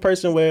the type of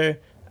person where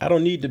I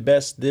don't need the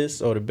best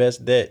this or the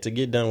best that to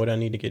get done what I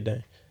need to get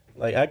done.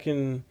 Like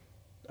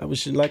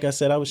like I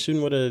said, I was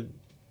shooting with a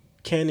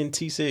Canon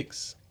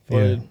T6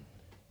 for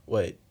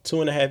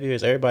 2.5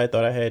 years. Everybody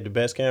thought I had the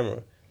best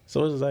camera.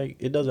 So it's like,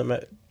 it doesn't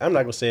matter. I'm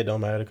not gonna say it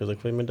don't matter because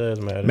equipment does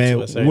matter. Man,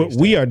 to a certain extent.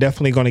 we are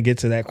definitely going to get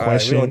to that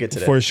question gonna get to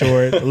that. for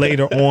sure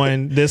later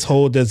on. This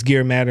whole does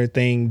gear matter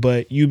thing,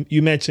 but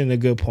you mentioned a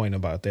good point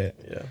about that.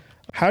 Yeah.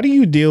 How do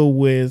you deal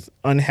with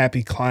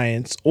unhappy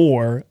clients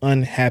or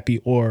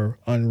unhappy or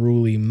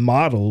unruly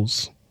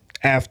models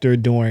after,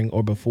 during,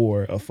 or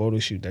before a photo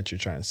shoot that you're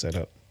trying to set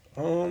up?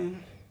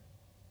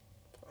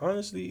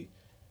 Honestly,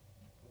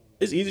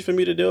 it's easy for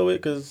me to deal with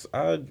because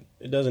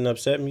it doesn't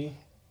upset me.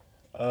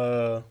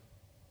 If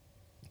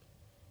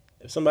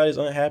somebody's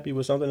unhappy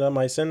with something I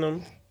might send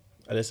them,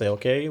 I just say,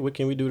 okay, what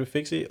can we do to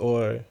fix it?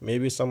 Or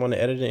maybe it's someone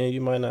to edit it and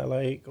you might not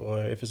like.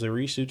 Or if it's a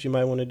reshoot you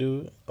might want to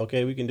do,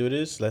 okay, we can do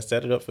this. Let's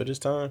set it up for this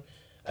time.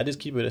 I just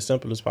keep it as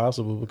simple as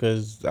possible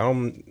because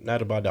I'm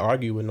not about to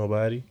argue with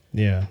nobody.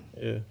 Yeah.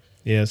 Yeah.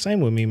 Yeah, same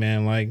with me,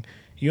 man. Like,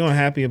 you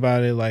unhappy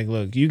about it, like,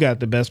 look, you got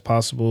the best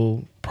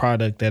possible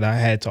product that I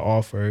had to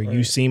offer. Right.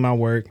 You see my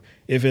work.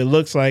 If it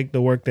looks like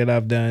the work that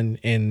I've done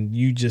and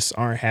you just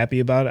aren't happy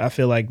about it, I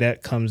feel like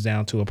that comes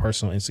down to a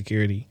personal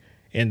insecurity.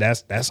 And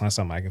that's not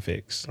something I can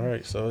fix. All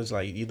right. So it's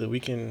like either we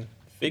can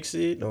fix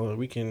it or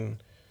we can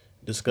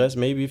discuss.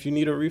 Maybe if you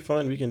need a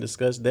refund, we can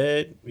discuss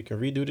that. We can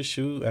redo the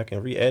shoot. I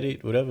can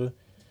re-edit, whatever.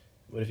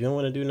 But if you don't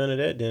want to do none of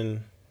that,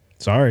 then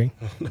Sorry.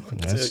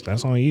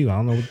 That's on you. I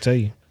don't know what to tell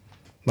you.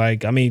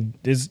 Like, I mean,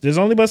 there's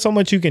only but so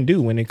much you can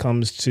do when it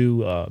comes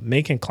to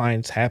making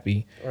clients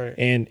happy. Right.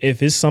 And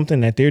if it's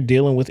something that they're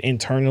dealing with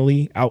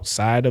internally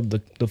outside of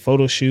the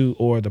photo shoot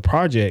or the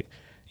project,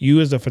 you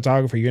as the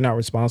photographer, you're not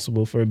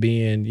responsible for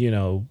being,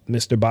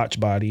 Mr. Botch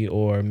Body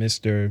or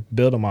Mr.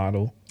 Build a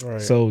Model. Right.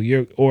 So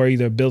or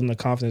either building the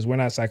confidence. We're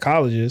not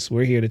psychologists.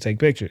 We're here to take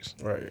pictures.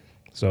 Right.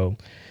 So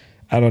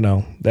I don't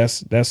know.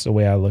 That's the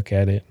way I look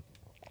at it.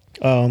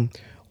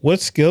 What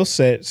skill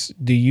sets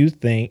do you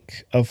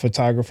think a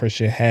photographer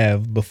should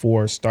have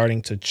before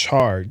starting to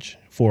charge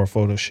for a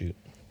photo shoot?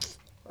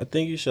 I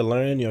think you should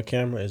learn your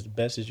camera as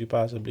best as you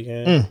possibly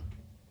can.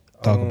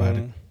 Talk about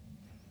it.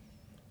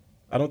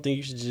 I don't think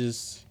you should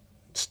just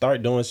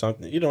start doing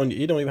something. You don't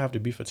even have to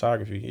be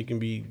photography. It can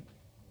be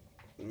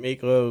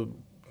makeup,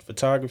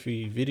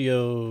 photography,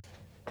 video.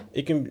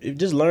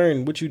 Just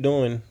learn what you're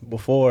doing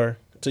before,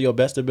 to your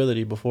best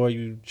ability, before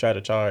you try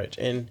to charge.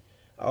 And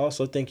I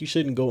also think you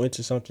shouldn't go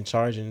into something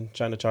trying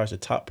to charge the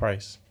top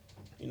price.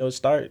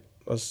 Start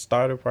a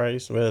starter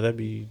price, whether that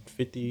be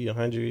 50,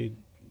 100,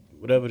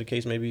 whatever the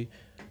case may be.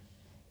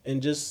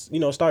 and just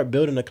start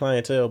building a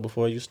clientele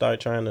before you start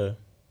trying to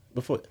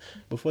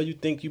before you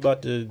think you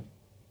about to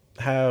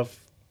have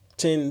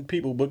 10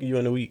 people booking you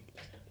in a week.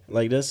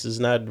 Like, this is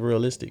not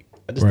realistic.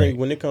 I just think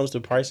when it comes to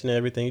pricing and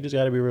everything, you just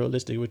got to be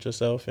realistic with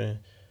yourself and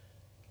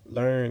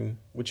learn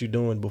what you're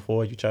doing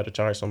before you try to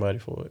charge somebody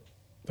for it.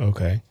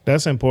 Okay.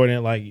 That's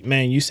important. Like,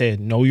 man, you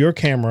said know your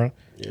camera.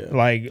 Yeah.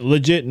 Like,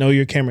 legit know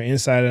your camera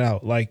inside and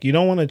out. Like, you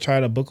don't want to try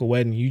to book a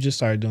wedding. You just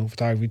started doing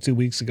photography 2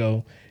 weeks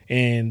ago,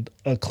 and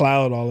a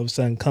cloud all of a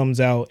sudden comes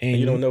out, and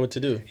you don't know what to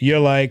do. You're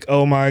like,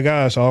 oh my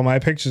gosh, all my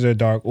pictures are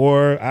dark.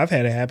 Or I've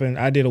had it happen.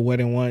 I did a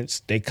wedding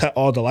once. They cut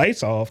all the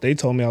lights off. They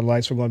told me all the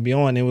lights were going to be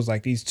on. It was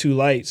like these 2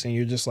 lights, and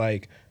you're just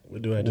like,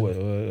 what do I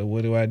do?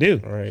 What do I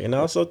do? Right. And I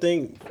also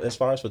think, as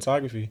far as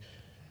photography,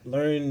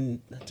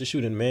 learn to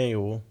shoot in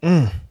manual.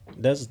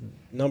 That's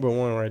number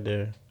one right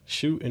there.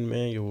 Shoot in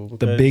manual.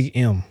 The big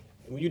M.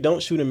 When you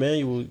don't shoot in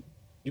manual,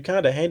 you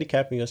kind of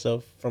handicapping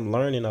yourself from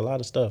learning a lot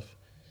of stuff.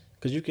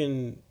 Because you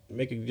can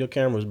make your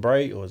cameras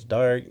bright or it's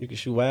dark. You can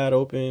shoot wide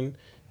open.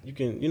 You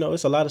can,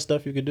 it's a lot of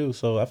stuff you could do.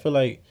 So I feel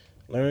like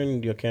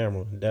learn your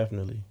camera,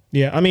 definitely.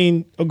 Yeah, I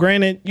mean,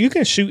 granted, you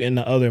can shoot in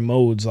the other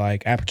modes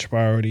like aperture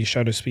priority,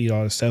 shutter speed,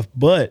 all that stuff.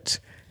 But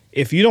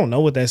if you don't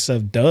know what that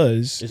stuff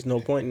does, there's no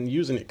point in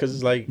using it because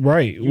it's like,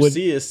 right, you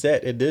see it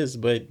set at this,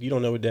 but you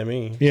don't know what that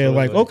means. Yeah, so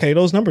like, okay,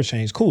 those numbers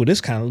change. Cool, this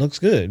kind of looks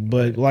good.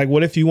 But like,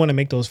 what if you want to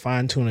make those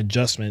fine-tune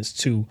adjustments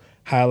to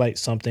highlight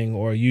something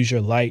or use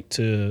your light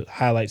to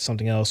highlight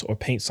something else or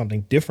paint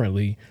something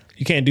differently?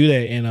 You can't do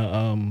that in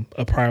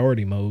a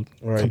priority mode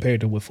compared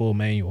to with full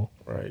manual.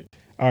 Right.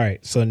 All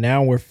right, so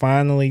now we're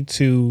finally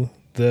to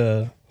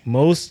the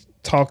most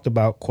talked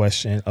about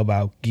question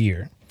about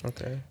gear.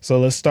 Okay. So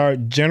let's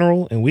start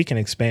general, and we can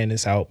expand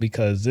this out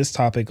because this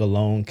topic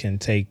alone can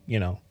take,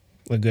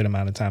 a good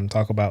amount of time to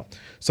talk about.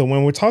 So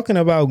when we're talking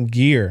about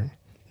gear,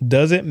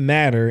 does it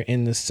matter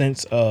in the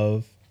sense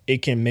of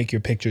it can make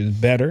your pictures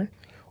better?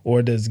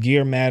 Or does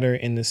gear matter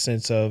in the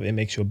sense of it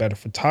makes you a better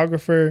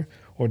photographer?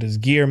 Or does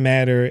gear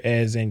matter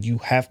as in you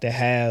have to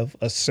have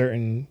a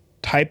certain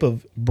type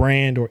of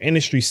brand or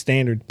industry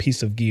standard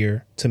piece of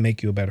gear to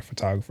make you a better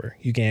photographer?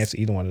 You can answer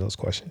either one of those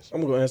questions. I'm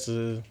going to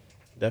answer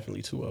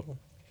definitely 2 of them.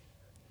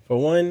 For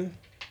one,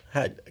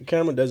 a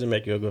camera doesn't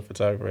make you a good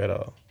photographer at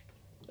all.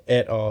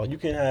 At all. You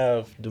can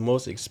have the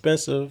most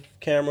expensive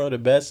camera, the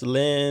best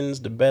lens,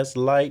 the best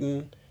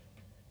lighting,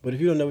 but if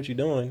you don't know what you're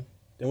doing,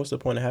 then what's the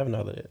point of having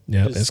all of that?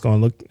 Yeah, it's gonna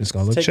look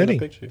shitty. A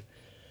picture.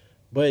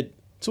 But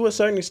to a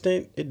certain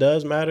extent, it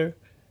does matter.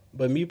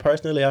 But me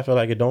personally, I feel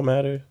like it don't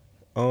matter.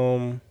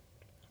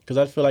 Because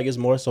I feel like it's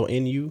more so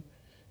in you.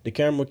 The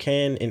camera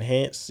can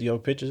enhance your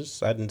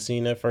pictures. I didn't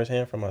seen that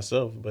firsthand for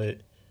myself, but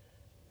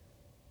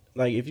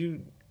like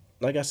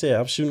like I said,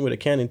 I'm shooting with a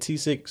Canon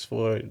T6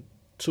 for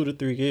 2 to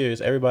 3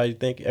 years.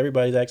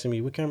 Everybody's asking me,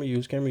 what camera you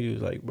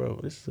use? Like, bro,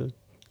 this is a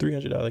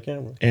 $300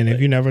 camera. And like,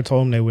 if you never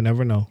told them, they would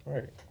never know.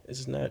 Right.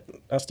 It's not.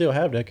 I still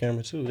have that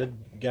camera too.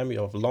 That got me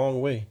a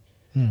long way.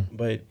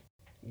 But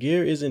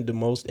gear isn't the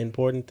most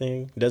important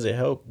thing. Does it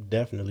help?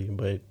 Definitely.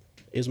 But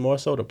it's more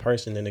so the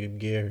person than the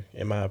gear,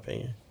 in my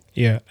opinion.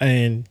 Yeah.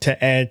 And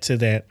to add to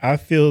that, I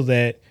feel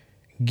that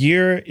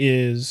gear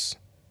is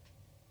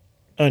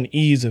an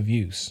ease of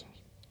use.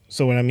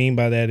 So what I mean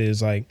by that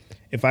is, like,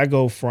 if I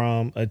go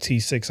from a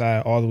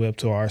T6i all the way up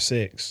to a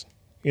R6,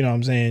 you know what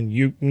I'm saying?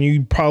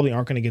 You probably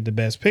aren't going to get the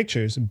best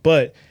pictures,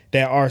 but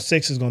that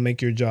R6 is going to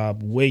make your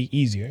job way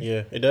easier.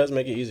 Yeah, it does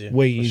make it easier.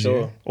 Way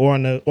easier. Sure. Or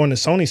on the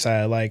Sony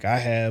side, like I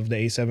have the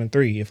A7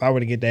 III. If I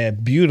were to get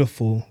that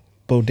beautiful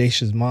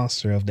bodacious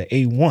monster of the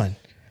A1,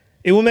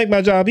 it will make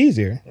my job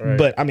easier. Right.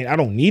 But I mean, I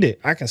don't need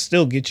it. I can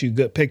still get you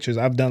good pictures.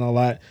 I've done a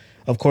lot.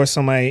 Of course,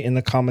 somebody in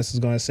the comments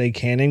is going to say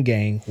Canon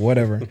gang,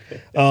 whatever.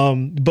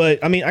 But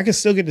I mean, I can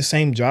still get the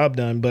same job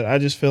done. But I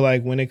just feel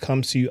like when it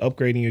comes to you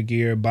upgrading your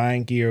gear,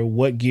 buying gear,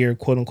 what gear,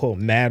 quote unquote,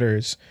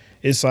 matters,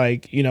 it's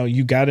like,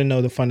 you got to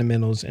know the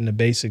fundamentals and the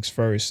basics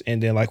first.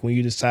 And then like when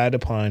you decide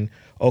upon,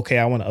 okay,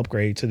 I want to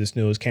upgrade to this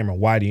newest camera.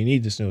 Why do you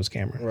need this newest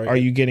camera? Right. Are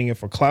you getting it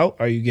for clout?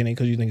 Are you getting it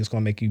because you think it's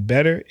going to make you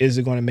better? Is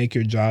it going to make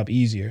your job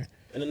easier?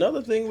 And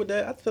another thing with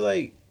that, I feel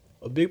like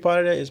a big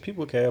part of that is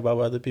people care about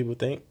what other people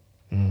think.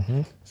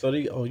 Mm-hmm. So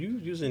you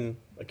using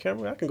a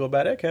camera? I can go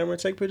buy that camera and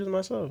take pictures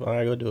myself. All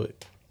right, go do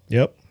it.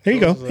 Yep. Here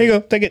you go. Here you go.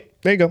 Take it.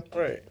 There you go. All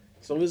right.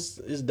 So it's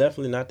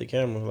definitely not the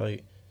camera.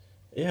 Like,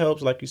 it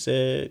helps, like you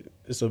said.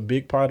 It's a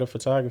big part of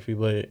photography,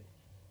 but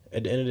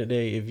at the end of the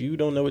day, if you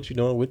don't know what you're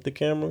doing with the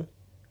camera,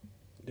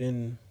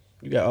 then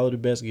you got all of the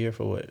best gear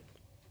for what?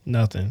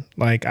 Nothing.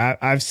 Like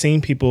I've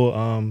seen people,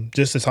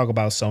 just to talk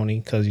about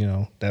Sony, because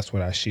that's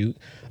what I shoot.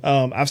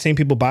 I've seen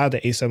people buy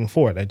the A7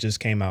 IV that just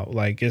came out.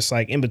 Like it's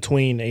like in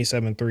between the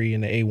A7 III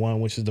and the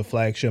A1, which is the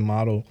flagship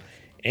model.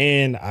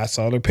 And I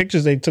saw the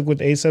pictures they took with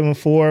the A7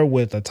 IV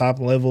with a top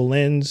level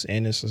lens,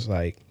 and it's just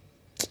like,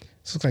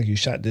 this looks like you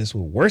shot this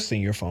with worse than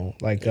your phone,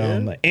 like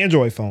an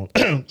Android phone.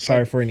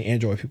 Sorry for any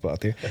Android people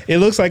out there. It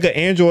looks like an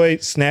Android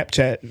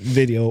Snapchat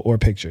video or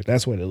picture.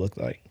 That's what it looked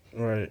like.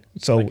 Right.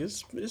 So like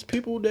it's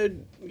people that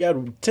got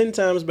 10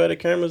 times better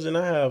cameras than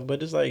I have,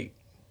 but it's like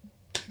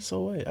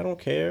So what? I don't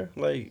care.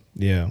 Like,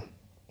 Yeah.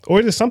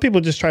 Or just some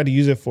people just try to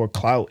use it for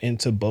clout and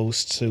to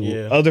boast to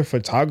Yeah. other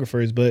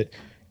photographers. But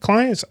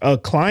a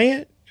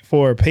client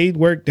for paid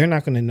work, they're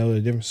not going to know the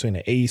difference between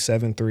an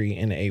A7 III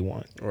and an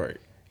A1. right.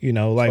 You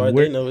know, As like far as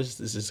they know, it's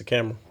just a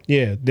camera.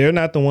 yeah, they're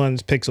not the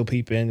ones pixel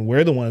peeping.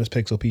 We're the ones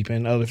pixel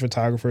peeping. Other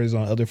photographers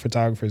on other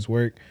photographers'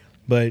 work.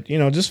 But, you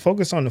know, just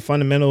focus on the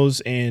fundamentals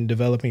and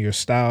developing your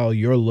style,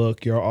 your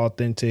look, your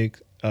authentic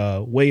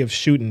way of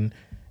shooting,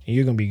 and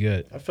you're going to be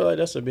good. I feel like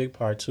that's a big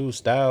part too.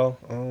 Style.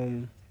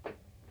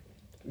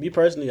 Me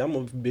personally, I'm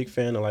a big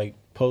fan of like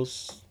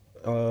post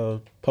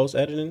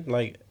editing,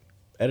 like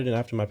editing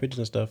after my pictures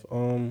and stuff.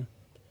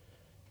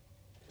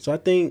 So I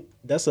think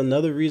that's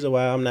another reason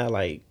why I'm not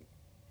like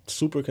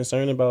super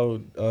concerned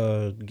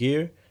about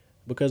gear,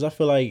 because I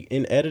feel like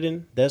in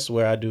editing, that's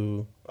where I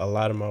do a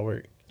lot of my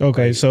work.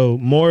 Okay, Like, so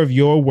more of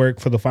your work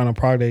for the final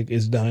product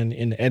is done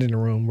in the editing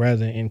room rather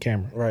than in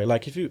camera. right.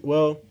 Like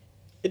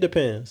it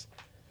depends.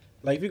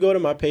 Like if you go to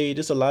my page,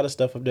 there's a lot of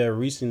stuff up there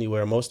recently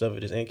where most of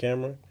it is in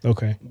camera.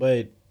 Okay.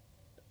 But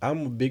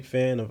I'm a big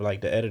fan of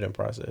like the editing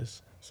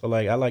process. So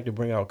like I like to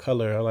bring out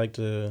color. I like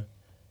to,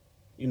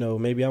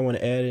 maybe I want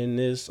to add in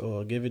this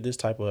or give it this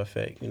type of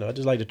effect. I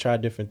just like to try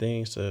different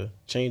things to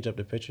change up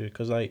the picture.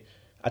 Cause like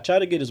I try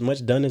to get as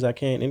much done as I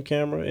can in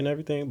camera and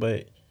everything,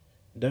 but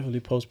definitely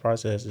post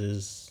process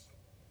is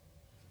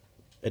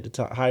at the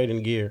top, higher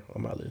than gear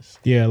on my list.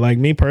 Yeah, like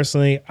me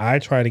personally, I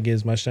try to get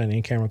as much done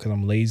in camera because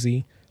I'm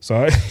lazy.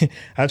 So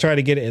I try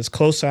to get it as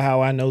close to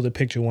how I know the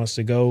picture wants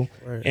to go.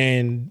 Right.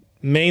 And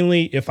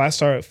mainly, if I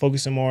start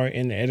focusing more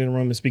in the editing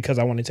room, it's because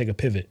I want to take a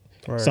pivot.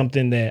 Right.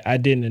 Something that I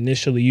didn't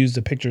initially use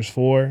the pictures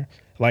for.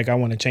 Like I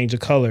want to change the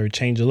color,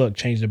 change the look,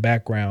 change the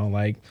background,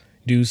 like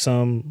do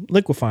some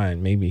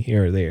liquefying maybe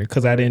here or there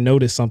because I didn't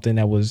notice something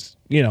that was,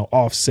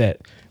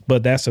 offset.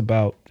 But that's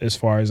about as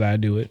far as I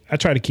do it. I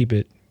try to keep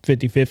it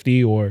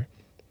 50-50 or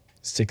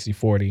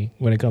 60-40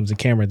 when it comes to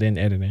camera then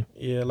editing.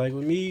 Yeah, like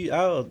with me,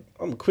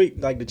 I'm quick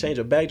like to change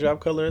a backdrop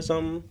color or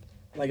something.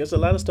 Like there's a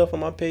lot of stuff on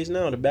my page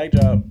now. The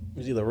backdrop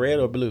is either red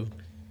or blue.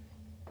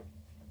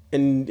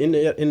 And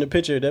in the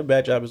picture, that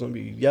backdrop is gonna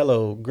be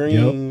yellow,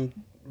 green,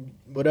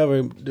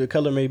 whatever the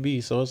color may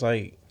be. So it's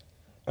like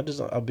I'm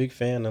just a big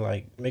fan of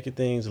like making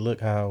things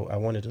look how I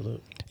want it to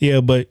look.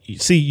 Yeah, but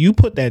see, you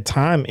put that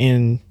time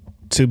in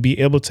to be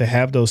able to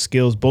have those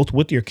skills both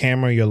with your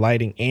camera, your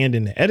lighting, and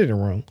in the editing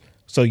room.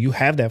 So you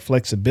have that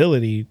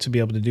flexibility to be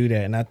able to do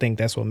that. And I think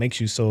that's what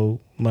makes you so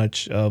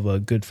much of a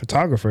good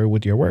photographer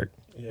with your work.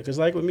 Yeah, because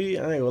like with me,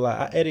 I ain't gonna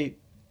lie, I edit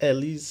at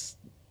least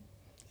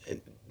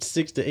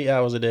 6 to 8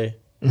 hours a day.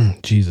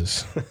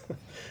 Jesus.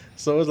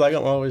 So it's like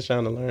I'm always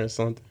trying to learn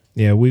something.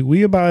 Yeah,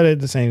 we about at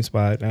the same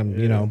spot.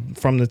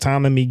 From the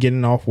time of me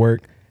getting off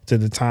work to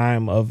the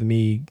time of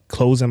me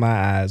closing my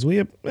eyes, we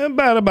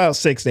about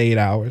 6 to 8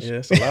 hours. Yeah,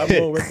 it's a lot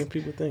more work than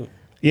people think.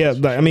 Yeah,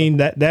 but I mean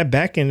that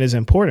back end is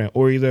important,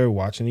 or either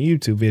watching a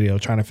YouTube video,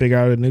 trying to figure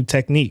out a new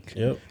technique,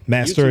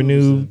 master YouTube a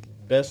new is the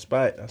best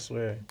spot, I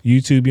swear.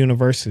 YouTube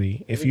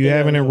University. If you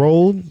haven't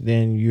enrolled,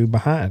 then you're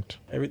behind.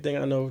 Everything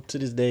I know to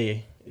this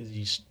day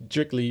is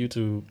strictly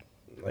YouTube.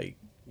 Like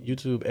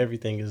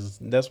YouTube,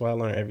 that's why I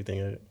learned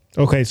everything.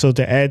 Okay, so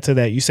to add to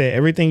that, you said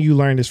everything you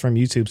learned is from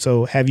YouTube.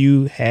 So have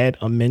you had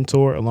a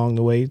mentor along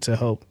the way to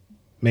help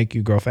make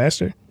you grow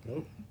faster?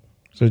 Nope.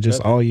 So just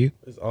Nothing. all you?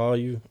 It's all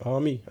you. All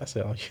me. I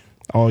said all you.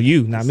 All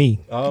you, not me.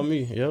 All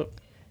me, yep.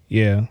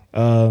 Yeah.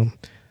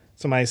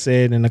 Somebody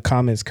said in the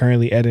comments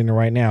currently editing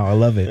right now. I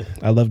love it.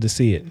 I love to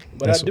see it.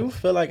 But I do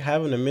feel like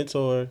having a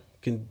mentor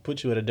can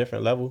put you at a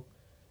different level.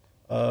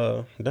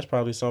 That's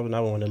probably something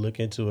I want to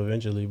look into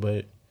eventually.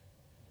 But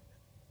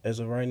as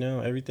of right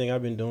now, everything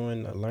I've been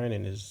doing,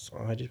 learning is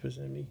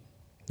 100% me.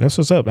 That's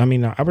what's up. I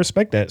mean, I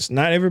respect that.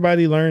 Not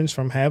everybody learns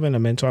from having a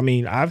mentor. I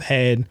mean, I've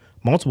had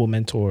multiple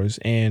mentors,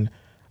 and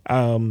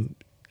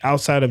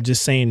outside of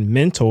just saying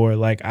mentor,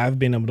 like I've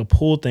been able to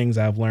pull things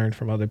I've learned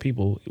from other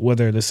people,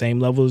 whether the same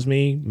level as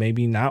me,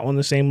 maybe not on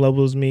the same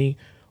level as me,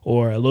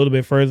 or a little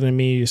bit further than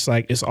me. It's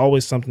like it's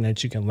always something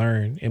that you can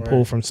learn and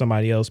pull from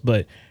somebody else.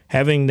 But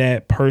having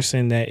that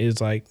person that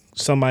is like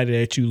somebody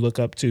that you look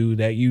up to,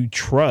 that you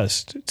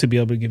trust to be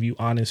able to give you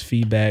honest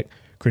feedback,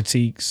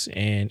 critiques,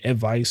 and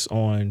advice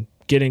on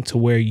getting to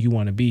where you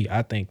want to be,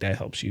 I think that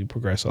helps you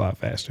progress a lot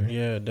faster.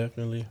 Yeah,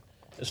 definitely.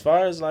 As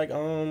far as like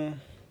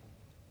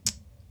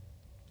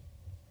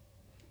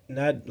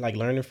not like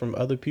learning from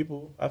other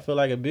people, I feel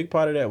like a big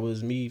part of that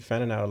was me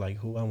finding out like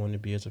who I want to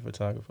be as a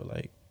photographer.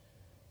 Like,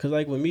 cause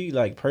like with me,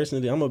 like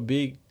personally, I'm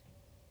big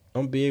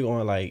on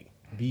like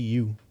be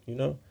you,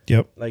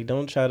 Yep. Like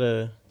don't try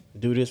to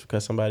do this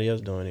because somebody else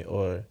doing it,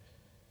 or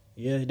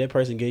that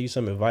person gave you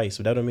some advice,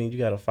 but that don't mean you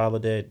gotta follow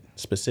that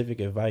specific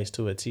advice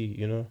to a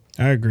T,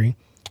 I agree.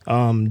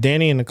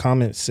 Danny in the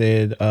comments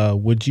said,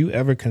 would you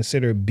ever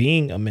consider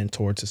being a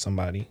mentor to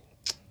somebody?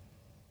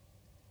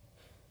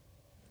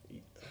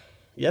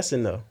 Yes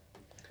and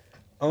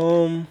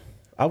no.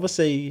 I would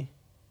say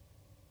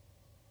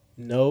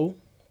no,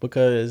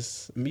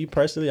 because me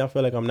personally, I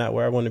feel like I'm not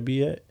where I want to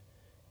be at.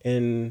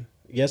 And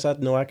yes, I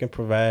know I can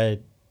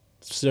provide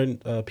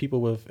certain people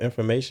with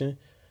information.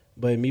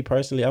 But me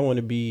personally, I want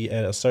to be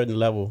at a certain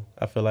level.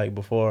 I feel like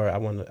before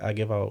I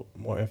give out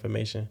more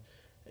information,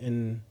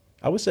 and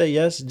I would say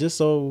yes, just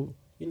so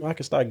I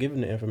can start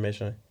giving the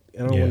information.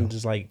 And I don't want to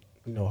just like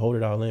hold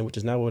it all in, which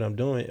is not what I'm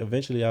doing.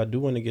 Eventually, I do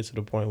want to get to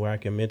the point where I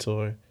can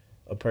mentor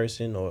a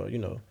person or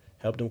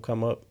help them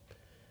come up.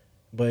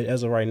 But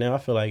as of right now, I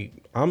feel like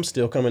I'm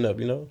still coming up.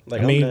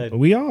 Like I mean,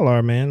 we all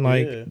are, man.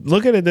 Like,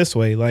 look at it this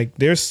way: like,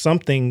 there's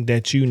something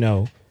that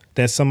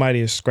that somebody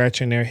is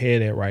scratching their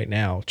head at right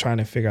now, trying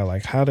to figure out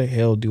like, how the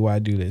hell do I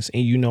do this?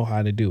 And you know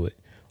how to do it.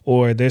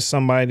 Or there's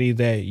somebody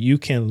that you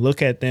can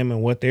look at them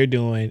and what they're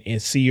doing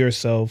and see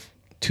yourself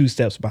 2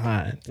 steps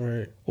behind,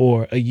 right,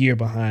 or a year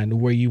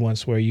behind where you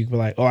once were. You can be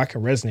like, oh, I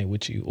can resonate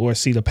with you, or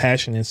see the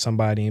passion in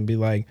somebody and be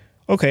like,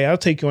 okay, I'll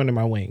take you under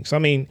my wings. I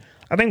mean,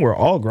 I think we're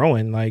all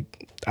growing.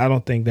 Like, I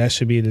don't think that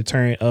should be a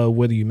deterrent of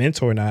whether you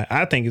mentor or not.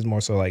 I think it's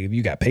more so like if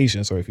you got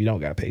patience or if you don't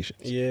got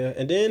patience. Yeah,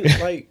 and then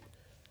like,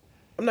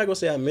 I'm not gonna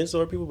say I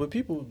mentor people, but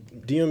people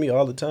DM me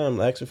all the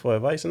time asking for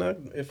advice,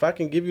 and if I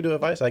can give you the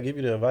advice, I give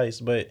you the advice.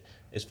 But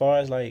as far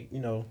as like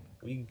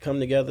we come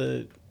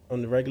together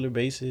on a regular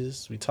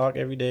basis, we talk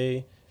every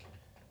day.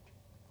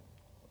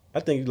 I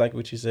think like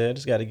what you said,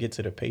 just got to get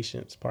to the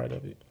patience part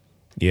of it.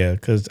 Yeah,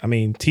 because I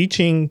mean,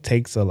 teaching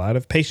takes a lot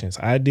of patience.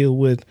 I deal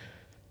with.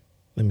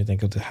 Let me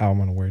think of how I'm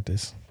going to word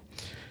this.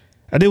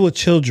 I deal with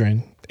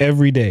children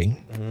every day,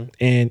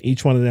 and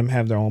each one of them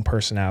have their own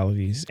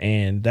personalities.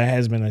 And that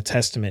has been a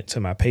testament to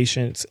my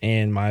patience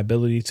and my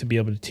ability to be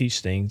able to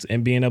teach things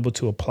and being able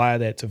to apply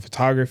that to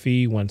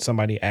photography when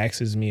somebody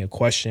asks me a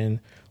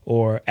question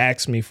or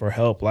asks me for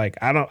help. Like,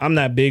 I'm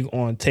not big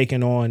on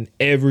taking on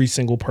every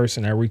single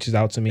person that reaches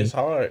out to me. It's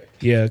hard.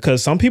 Yeah,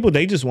 because some people,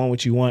 they just want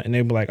what you want and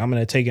they be like, I'm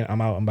going to take it.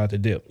 I'm out. I'm about to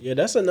dip. Yeah,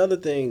 that's another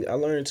thing I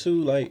learned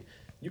too. Like,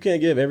 you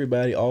can't give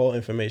everybody all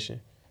information.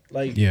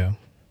 Like,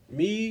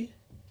 me,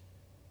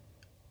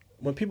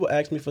 when people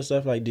ask me for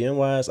stuff like DM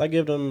wise, I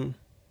give them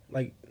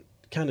like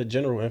kind of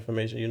general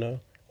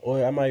information,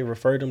 or I might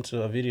refer them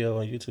to a video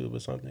on YouTube or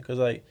something. Cause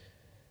like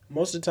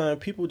most of the time,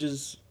 people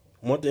just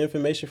want the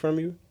information from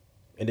you,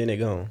 and then they're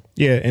gone.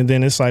 Yeah, and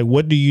then it's like,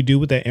 what do you do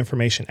with that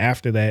information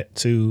after that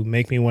to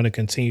make me want to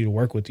continue to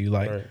work with you?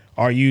 Like,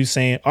 Are you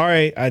saying, all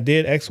right, I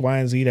did X, Y,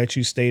 and Z that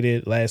you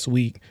stated last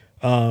week.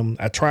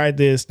 I tried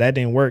this, that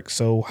didn't work.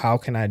 So how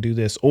can I do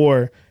this?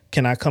 Or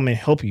can I come and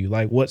help you?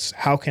 Like,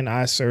 how can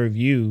I serve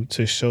you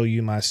to show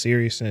you my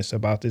seriousness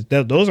about this?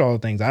 Those are all the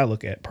things I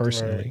look at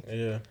personally. Right,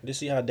 yeah. To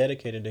see how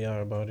dedicated they are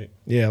about it.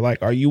 Yeah.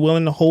 Like, are you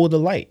willing to hold the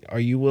light? Are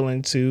you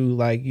willing to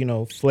like,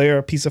 flare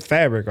a piece of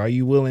fabric? Are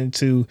you willing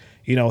to,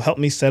 help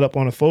me set up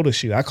on a photo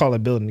shoot? I call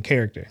it building the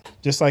character.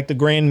 Just like the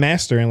Grand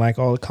Master in like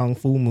all the Kung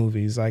Fu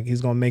movies. Like,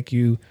 he's going to make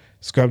you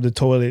scrub the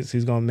toilets.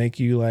 He's gonna make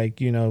you like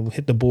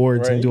hit the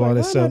boards and do all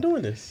this stuff. Why am I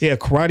doing this? Yeah,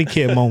 Karate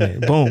Kid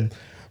moment. Boom,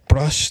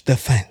 brush the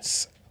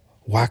fence,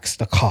 wax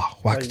the car,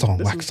 wax on,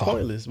 wax off.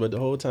 Pointless, but the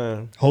whole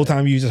time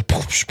you just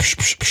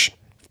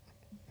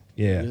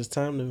yeah. It's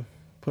time to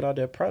put out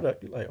that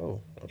product. You're like, oh,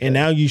 okay. And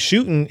now you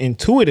shooting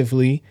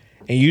intuitively,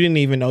 and you didn't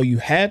even know you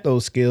had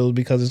those skills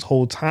because this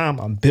whole time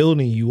I'm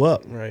building you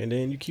up. Right, and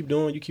then you keep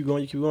doing, you keep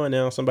going.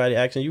 Now somebody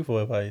asking you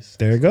for advice.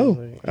 There you go.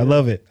 Like, I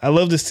love it. I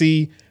love to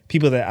see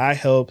people that I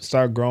help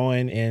start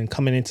growing and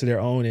coming into their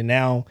own, and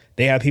now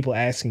they have people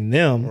asking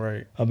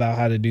them about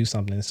how to do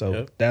something.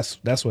 So that's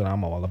what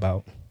I'm all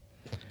about.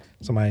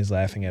 Somebody's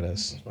laughing at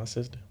us. That's my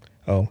sister.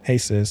 Oh, hey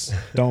sis,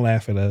 don't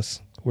laugh at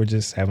us. We're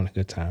just having a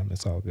good time.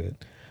 It's all good.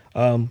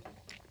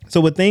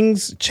 So with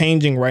things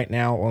changing right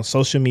now on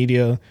social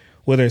media,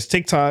 whether it's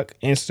TikTok,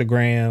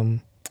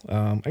 Instagram,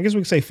 I guess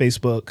we could say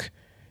Facebook,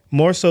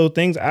 more so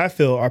things I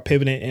feel are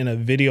pivoting in a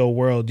video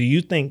world. Do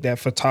you think that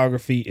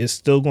photography is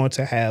still going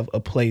to have a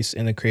place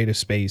in the creative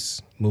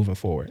space moving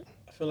forward?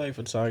 I feel like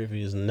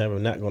photography is never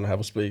not going to have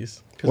a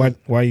space. Why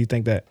do you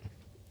think that?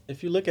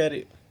 If you look at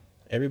it,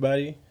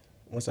 everybody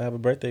wants to have a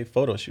birthday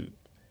photo shoot.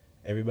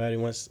 Everybody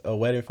wants a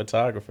wedding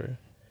photographer.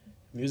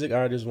 Music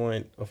artists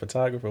want a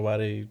photographer while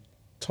they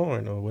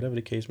touring or whatever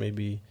the case may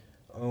be.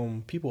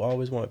 People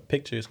always want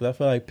pictures because I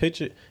feel like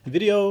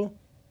video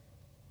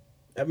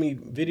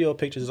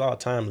pictures is all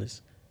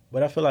timeless,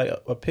 but I feel like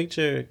a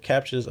picture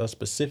captures a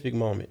specific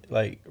moment,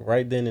 like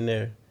right then and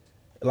there.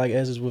 Like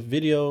as is with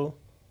video,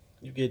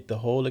 you get the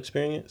whole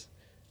experience.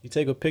 You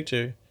take a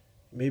picture,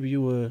 maybe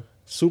you were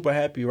super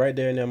happy right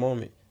there in that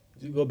moment.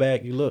 You go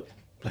back, you look,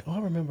 like, oh, I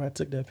remember I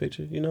took that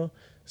picture,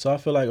 So I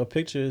feel like a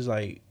picture is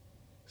like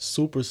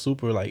super,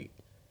 super like,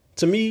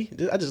 to me,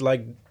 I just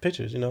like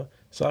pictures,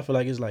 So I feel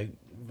like it's like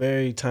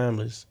very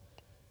timeless.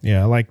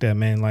 Yeah, I like that,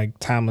 man. Like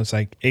timeless,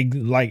 like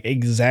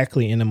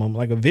exactly in the moment.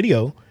 Like a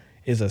video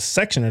is a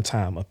section of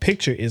time. A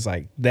picture is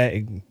like that,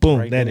 boom,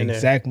 right that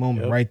exact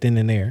moment right then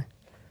and there.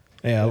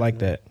 Yeah, I like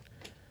that.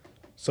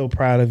 So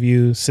proud of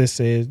you. Sis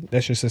said,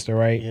 that's your sister,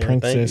 right? Yeah,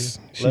 Princess.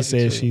 She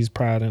says she's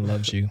proud and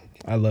loves you.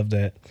 I love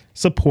that.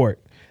 Support.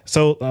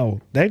 So,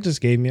 that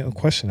just gave me a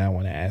question I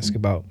want to ask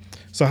about.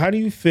 So how do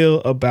you feel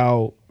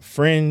about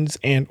friends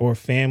and or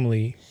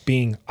family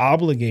being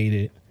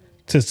obligated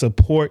to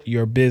support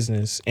your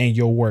business and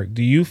your work?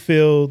 Do you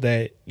feel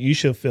that you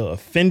should feel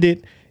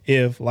offended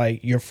if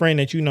like your friend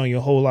that you know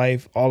your whole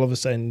life all of a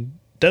sudden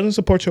doesn't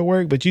support your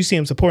work, but you see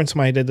him supporting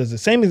somebody that does the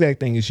same exact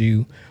thing as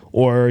you?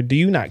 Or do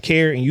you not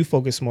care and you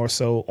focus more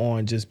so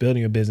on just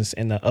building your business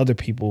and the other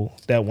people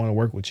that want to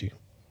work with you?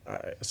 All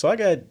right. So I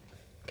got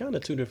kind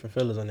of two different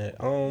feelings on that.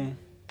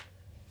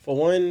 For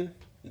one,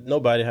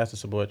 nobody has to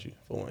support you.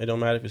 For one, it don't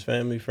matter if it's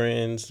family,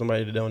 friends,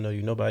 somebody that don't know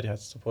you. Nobody has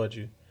to support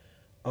you.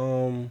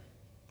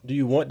 Do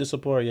you want the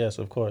support? Yes,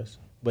 of course.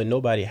 But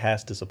nobody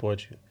has to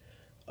support you.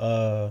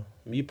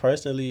 Me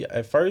personally,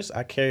 at first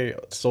I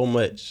cared so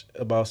much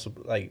about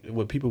like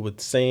what people were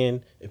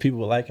saying, if people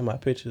were liking my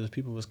pictures, if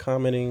people was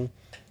commenting.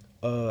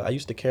 I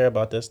used to care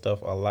about that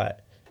stuff a lot.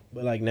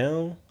 But like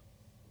now,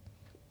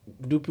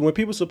 when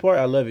people support,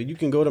 I love it. You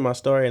can go to my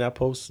story and I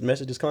post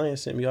messages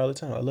clients sent me all the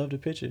time. I love the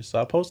pictures,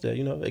 so I post that.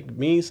 You know, it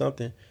means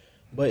something.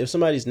 But if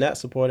somebody's not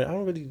supporting,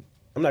 I'm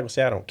not gonna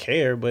say I don't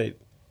care, but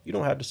you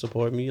don't have to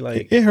support me.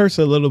 Like It hurts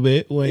a little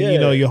bit when Yeah. you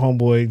know your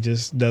homeboy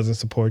just doesn't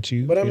support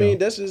you. But I you mean, know.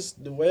 that's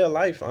just the way of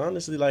life.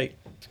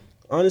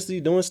 Honestly,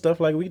 doing stuff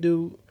like we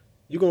do,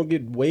 you're gonna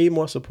get way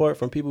more support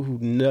from people who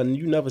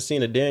you never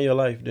seen a day in your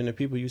life than the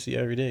people you see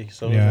every day.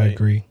 So Yeah, it's I like,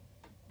 agree.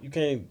 You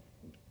can't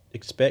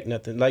expect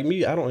nothing. Like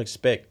me, I don't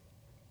expect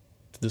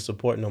the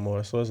support no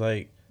more. So it's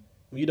like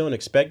when you don't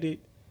expect it,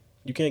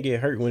 you can't get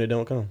hurt when it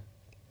don't come.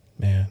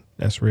 Man,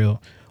 that's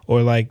real.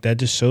 Or like that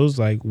just shows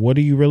like, what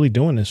are you really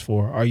doing this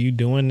for? Are you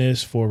doing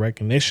this for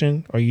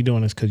recognition? Are you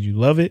doing this because you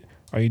love it?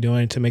 Are you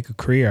doing it to make a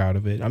career out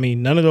of it? I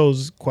mean, none of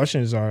those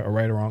questions are a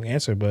right or wrong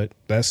answer, but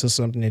that's just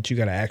something that you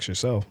got to ask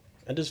yourself.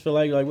 I just feel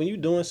like when you're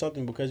doing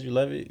something because you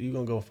love it, you're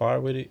gonna go far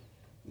with it.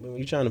 When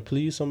you're trying to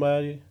please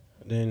somebody,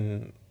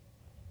 then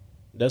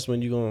that's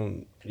when you're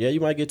gonna you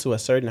might get to a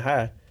certain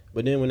high,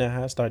 but then when that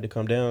high start to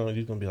come down,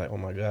 you're gonna be like, oh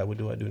my God, what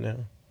do I do now?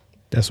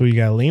 That's where you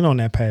got to lean on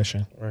that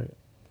passion. Right.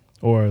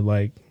 Or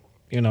like,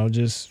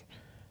 just,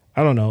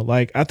 I don't know.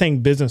 Like, I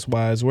think business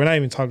wise, we're not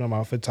even talking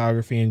about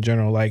photography in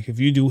general. Like if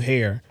you do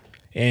hair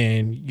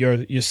and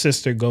your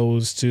sister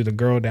goes to the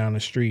girl down the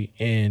street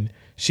and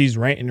she's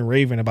ranting and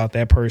raving about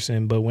that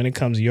person, but when it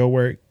comes to your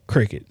work,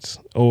 crickets.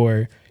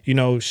 Or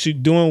she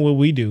doing what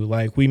we do.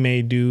 Like we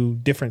may do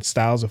different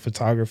styles of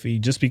photography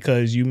just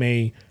because you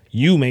may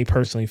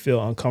personally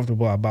feel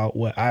uncomfortable about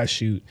what I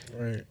shoot.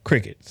 Right.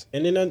 Crickets.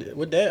 And then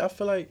with that, I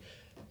feel like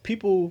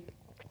people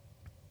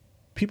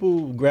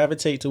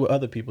gravitate to what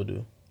other people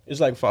do.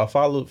 It's like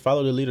follow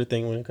the leader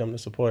thing when it comes to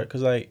support.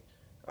 Cause like,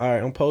 all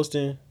right, I'm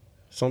posting,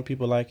 some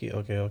people like it,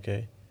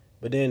 okay.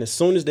 But then as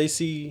soon as they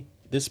see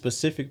this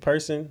specific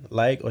person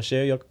like or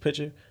share your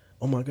picture,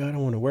 oh my God, I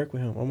want to work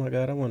with him. Oh my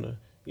God, I want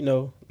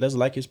to, let's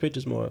like his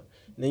pictures more.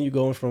 And then you're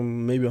going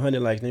from maybe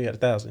 100 likes, then you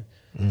got 1,000.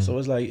 So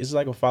it's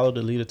like a follow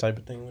the leader type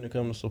of thing when it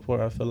comes to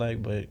support. I feel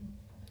like, but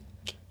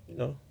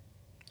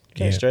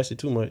can't stress it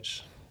too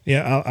much.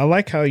 Yeah, I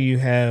like how you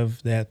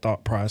have that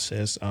thought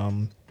process.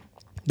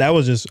 That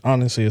was just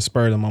honestly a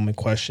spur of the moment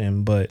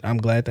question, but I'm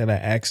glad that I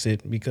asked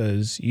it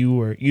because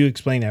you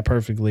explained that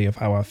perfectly of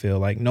how I feel.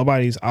 Like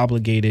nobody's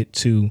obligated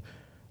to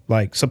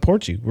like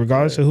support you,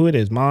 regardless of who it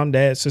is. Mom,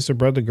 dad, sister,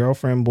 brother,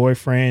 girlfriend,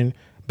 boyfriend,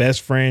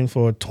 best friend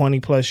for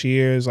 20 plus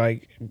years.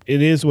 Like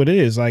it is what it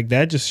is. Like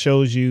that just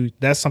shows you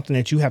that's something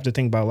that you have to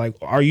think about. Like,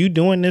 are you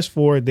doing this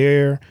for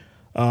their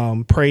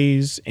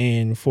praise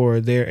and for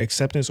their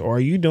acceptance, or are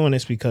you doing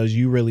this because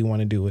you really want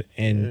to do it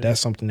and that's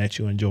something that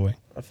you enjoy?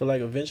 I feel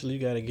like eventually you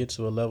got to get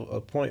to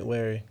a point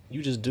where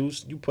you just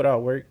you put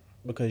out work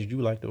because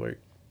you like the work,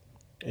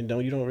 and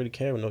you don't really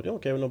care you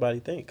don't care what nobody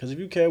think. Because if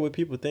you care what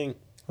people think,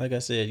 like I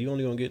said, you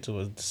only gonna get to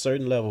a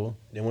certain level.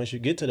 Then once you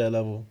get to that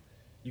level,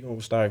 you're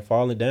gonna start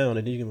falling down,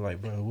 and then you're gonna be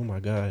like, bro, oh my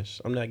gosh,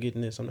 I'm not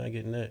getting this, I'm not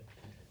getting that.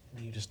 And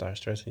then you just start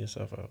stressing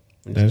yourself out.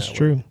 That's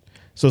true. Working.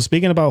 So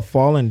speaking about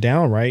falling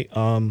down, right?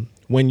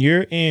 When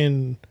you're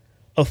in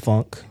a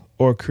funk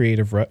or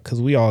creative rut, because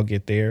we all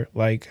get there,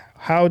 like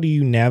how do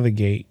you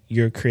navigate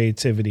your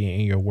creativity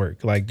and your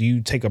work? Like, do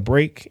you take a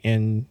break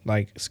and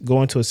like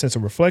go into a sense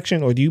of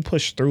reflection, or do you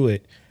push through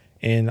it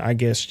and I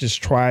guess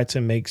just try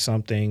to make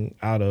something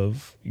out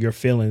of your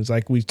feelings,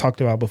 like we talked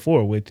about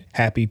before with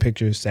happy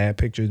pictures, sad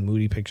pictures,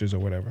 moody pictures, or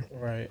whatever?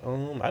 Right.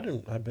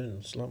 I've been in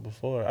a slump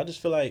before. I just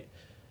feel like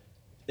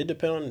it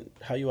depends on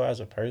how you are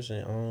as a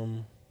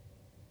person.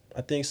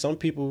 I think some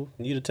people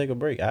need to take a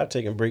break. I've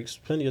taken breaks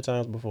plenty of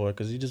times before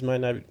because you just might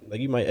not, like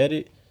you might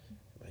edit,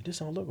 like this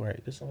don't look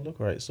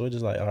right. So it's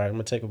just like, all right, I'm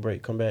going to take a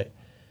break, come back.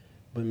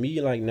 But me,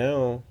 like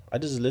now, I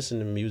just listen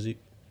to music.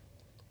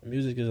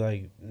 Music is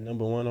like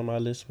number one on my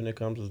list when it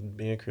comes to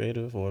being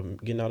creative or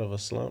getting out of a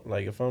slump.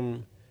 Like if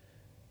I'm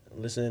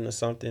listening to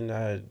something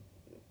that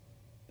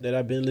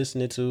I've been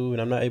listening to and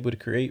I'm not able to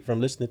create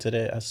from listening to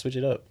that, I switch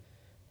it up.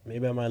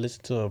 Maybe I might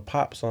listen to a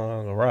pop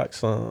song, a rock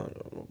song,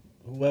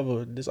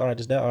 whoever, this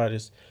artist, that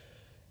artist.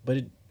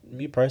 But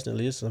me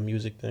personally, it's a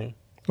music thing.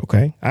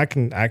 Okay. I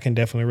can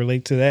definitely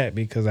relate to that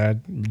because I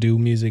do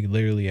music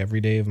literally every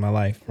day of my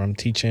life, from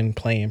teaching,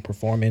 playing,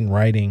 performing,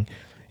 writing.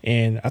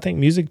 And I think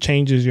music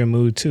changes your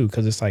mood too,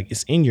 because it's like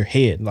it's in your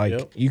head. Like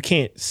Yep. you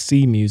can't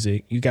see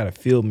music, you got to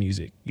feel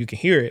music. You can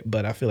hear it,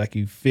 but I feel like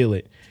you feel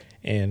it,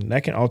 and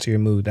that can alter your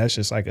mood. That's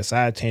just like a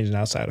side tangent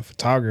outside of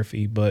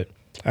photography, but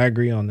I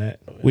agree on that.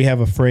 We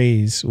have a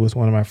phrase with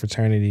one of my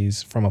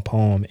fraternities from a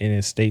poem, and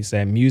it states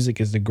that music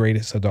is the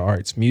greatest of the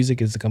arts.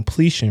 Music is the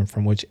completion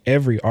from which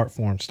every art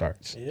form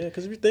starts. Yeah,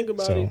 because if you think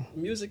about it,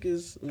 music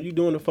is, when you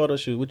doing a photo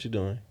shoot, what you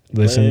doing?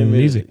 Listen to Playing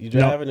music. You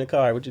driving the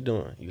car, what you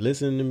doing? You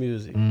listening to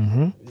music.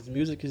 This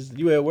music is,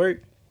 you at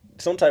work,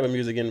 some type of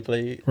music getting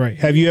played. Right.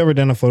 Have you ever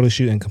done a photo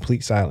shoot in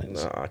complete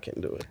silence? No, I can't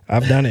do it.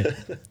 I've done it.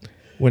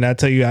 When I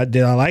tell you,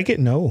 did I like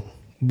it? No.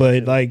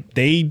 But like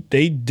they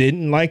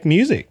didn't like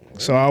music.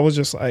 So I was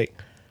just like,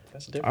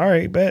 That's different. all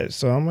right, bet.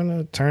 So I'm going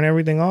to turn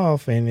everything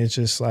off. And it's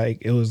just like,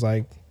 it was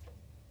like,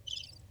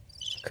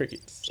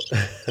 Crickets.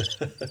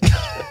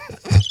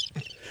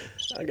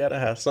 I gotta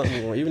have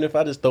something on. Even if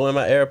I just throw in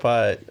my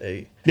AirPod,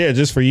 hey, yeah,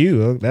 just for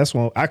you. That's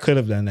one. I could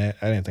have done that.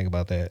 I didn't think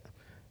about that.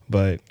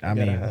 But I I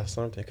mean, gotta have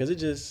something, cause it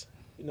just,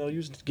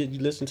 you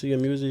listen to your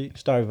music,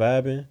 start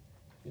vibing,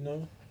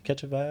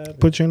 catch a vibe.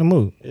 put you in the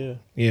mood. Yeah.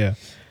 Yeah.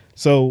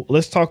 So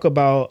let's talk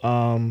about,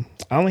 I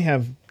only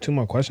have 2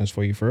 more questions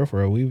for you, for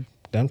real. We've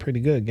done pretty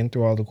good getting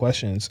through all the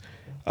questions.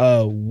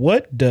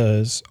 What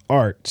does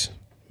art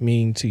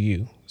mean to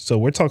you? So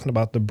we're talking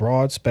about the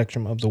broad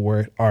spectrum of the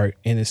word art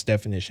in its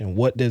definition.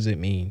 What does it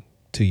mean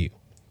to you?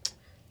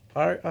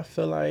 Art, I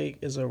feel like,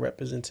 is a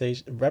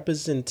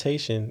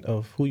representation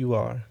of who you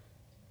are.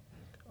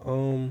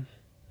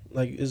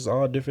 Like, it's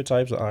all different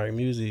types of art: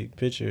 music,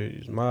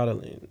 pictures,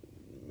 modeling,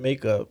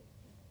 makeup,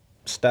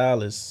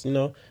 stylists.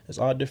 It's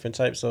all different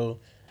types. So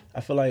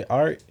I feel like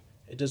art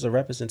is just a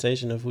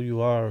representation of who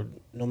you are,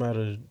 no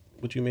matter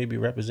what you may be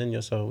representing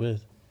yourself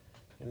with.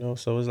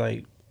 So it's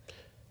like,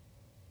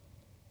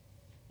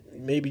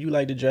 maybe you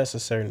like to dress a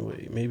certain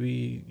way.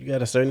 Maybe you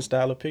got a certain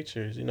style of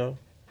pictures,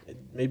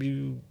 Maybe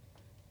you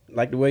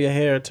like the way your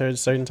hair turns a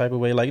certain type of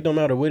way. Like, it don't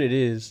matter what it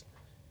is.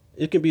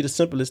 It can be the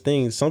simplest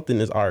things.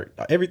 Something is art.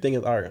 Everything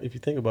is art. If you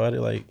think about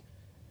it, like,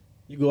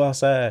 you go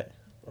outside,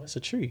 oh, it's a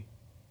tree.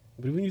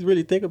 But when you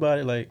really think about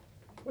it, like,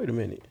 wait a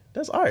minute,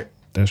 that's art.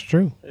 That's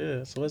true.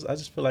 Yeah, so I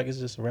just feel like it's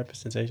just a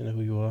representation of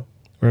who you are.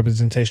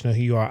 Representation of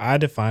who you are. I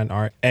define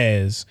art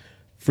as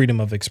freedom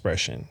of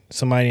expression.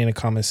 Somebody in the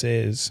comments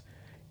says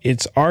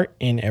it's art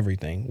in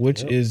everything,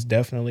 which is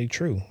definitely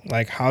true.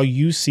 Like how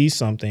you see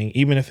something,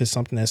 even if it's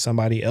something that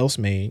somebody else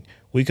made,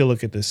 we could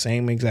look at the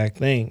same exact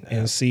thing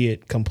and see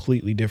it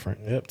completely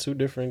different. Yep, 2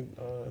 different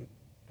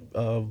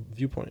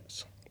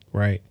viewpoints.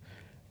 Right.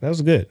 That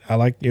was good. I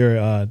like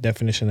your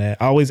definition of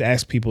that. I always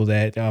ask people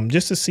that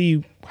just to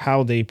see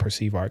how they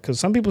perceive art, because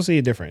some people see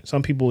it different.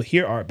 Some people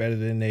hear art better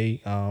than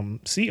they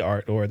see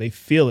art, or they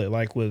feel it,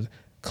 like with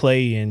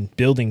clay and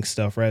building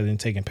stuff rather than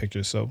taking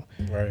pictures. So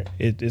right,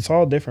 it's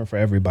all different for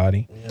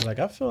everybody. Yeah, like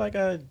I feel like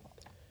I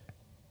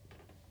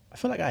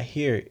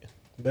hear it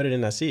better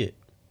than I see it,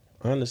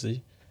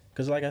 honestly.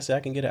 Because like I said,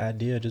 I can get an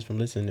idea just from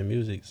listening to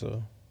music.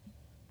 So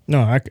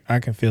no, I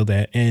can feel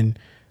that. And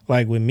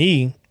like with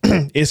me,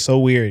 it's so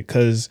weird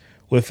because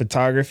with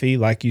photography,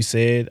 like you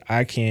said,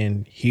 I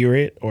can hear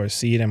it or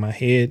see it in my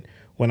head.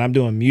 When I'm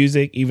doing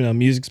music, even though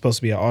music's supposed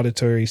to be an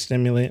auditory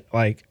stimulant,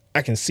 like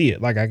I can see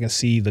it. Like I can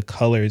see the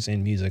colors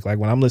in music. Like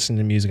when I'm listening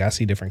to music, I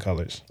see different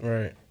colors.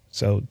 Right.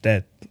 So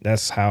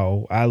that's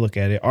how I look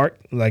at it. Art,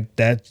 like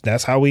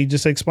that's how we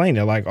just explained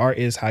it. Like art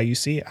is how you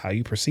see it, how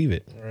you perceive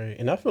it. Right.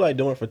 And I feel like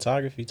doing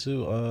photography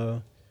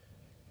too,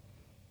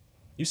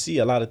 you see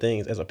a lot of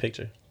things as a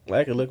picture.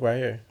 Like I can look right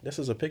here. This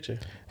is a picture.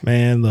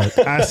 Man, look,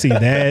 I see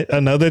that.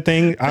 Another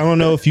thing, I don't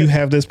know if you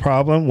have this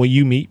problem when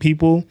you meet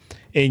people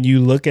and you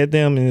look at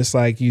them and it's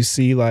like you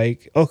see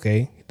like,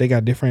 okay, they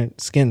got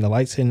different skin. The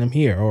light's hitting them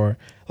here. Or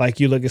like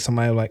you look at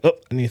somebody like, oh,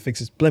 I need to fix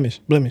this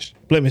blemish. Yep.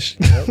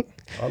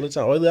 All the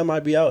time. Or I might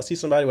be out, see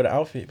somebody with an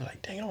outfit, be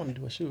like, dang, I want to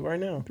do a shoot right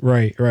now.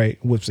 Right.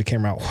 Whips the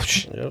camera out.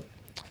 Whoosh. Yep.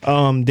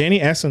 Danny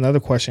asked another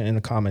question in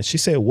the comments. She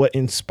said, what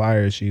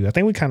inspires you? I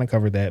think we kind of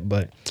covered that,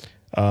 but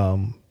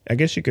I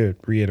guess you could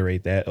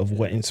reiterate that of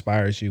what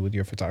inspires you with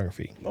your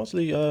photography.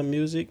 Mostly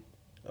music.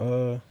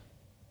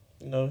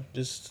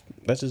 Just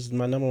that's just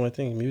my number one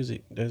thing,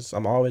 music.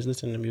 I'm always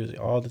listening to music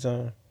all the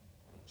time.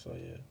 So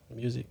yeah,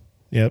 music.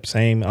 Yep,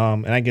 same.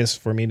 And I guess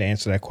for me to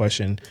answer that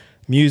question,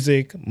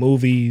 music,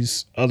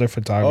 movies, other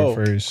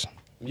photographers.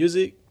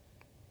 Music,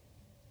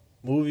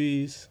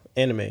 movies,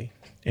 anime,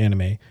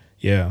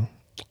 yeah.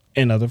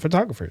 And other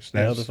photographers.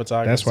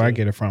 That's where I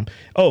get it from.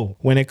 Oh,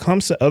 when it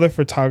comes to other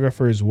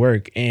photographers'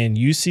 work and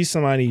you see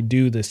somebody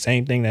do the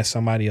same thing that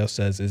somebody else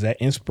does, is that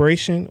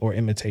inspiration or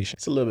imitation?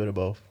 It's a little bit of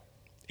both.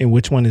 And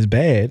which one is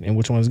bad and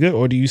which one is good?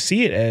 Or do you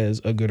see it as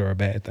a good or a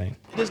bad thing?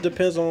 It just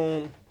depends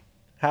on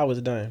how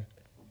it's done.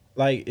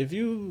 Like if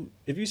you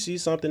see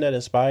something that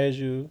inspires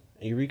you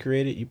and you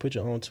recreate it, you put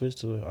your own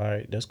twist to it. All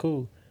right, that's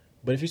cool.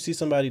 But if you see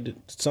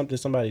something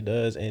somebody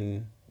does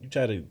and you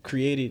try to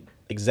create it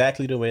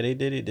exactly the way they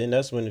did it, then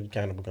that's when it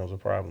kind of becomes a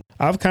problem.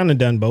 I've kind of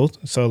done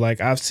both. So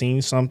like I've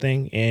seen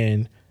something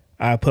and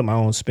I put my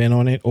own spin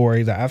on it, or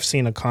either I've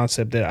seen a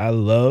concept that I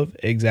love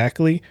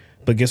exactly,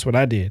 but guess what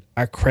I did?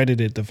 I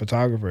credited the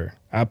photographer.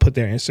 I put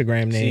their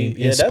Instagram name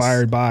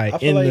inspired by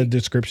in the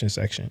description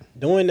section.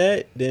 Doing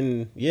that,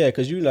 then yeah,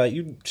 because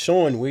you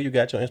showing where you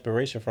got your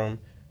inspiration from.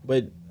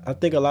 But I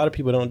think a lot of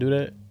people don't do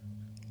that.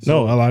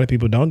 So, no, a lot of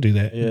people don't do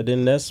that. Yeah,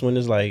 then that's when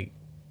it's like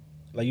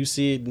you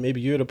see it, maybe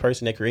you're the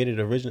person that created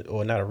it originally,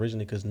 or not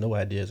originally, because no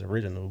idea is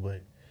original,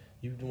 but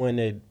you the one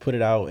that put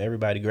it out,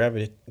 everybody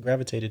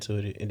gravitated to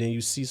it, and then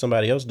you see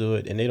somebody else do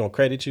it, and they don't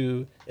credit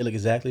you. It look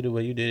exactly the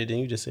way you did it, then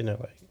you just sitting there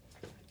like,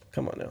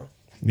 come on now.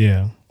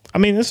 Yeah, I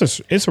mean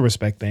it's a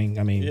respect thing.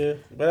 I mean, yeah,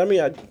 but I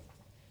mean I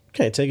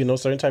can't take it no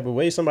certain type of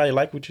way. Somebody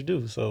like what you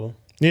do, so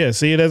yeah,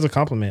 see it as a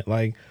compliment.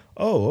 Like,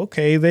 oh,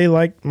 okay, they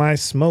like my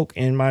smoke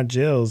and my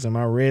gels and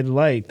my red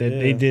light. That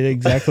they did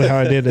exactly how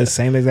I did, the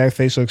same exact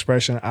facial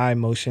expression, eye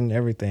motion,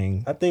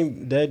 everything. I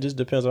think that just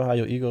depends on how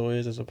your ego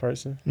is as a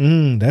person.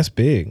 That's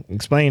big.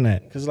 Explain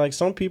that. Because like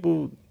some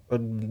people are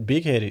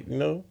big headed, you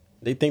know,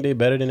 they think they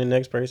better than the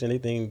next person. They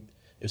think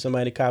if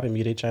somebody copy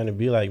me, they trying to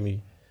be like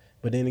me.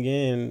 But then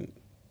again,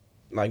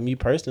 like me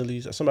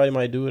personally, somebody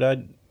might do it,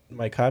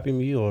 might copy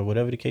me or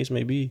whatever the case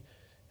may be.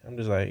 I'm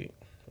just like,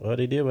 well,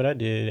 they did what I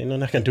did. Ain't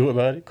nothing I can do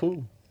about it.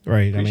 Cool.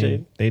 Right. Appreciate I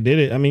mean, they did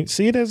it. I mean,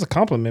 see it as a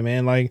compliment,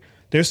 man. Like,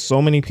 there's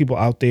so many people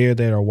out there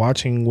that are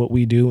watching what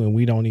we do and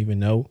we don't even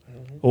know.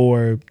 Mm-hmm.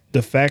 Or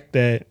the fact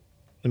that,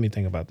 let me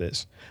think about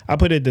this. I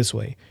put it this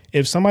way.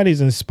 If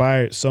somebody's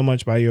inspired so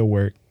much by your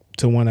work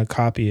to want to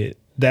copy it,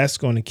 that's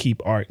going to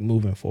keep art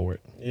moving forward.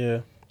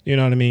 Yeah. You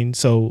know what I mean?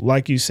 So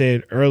like you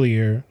said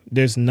earlier,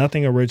 there's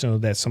nothing original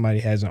that somebody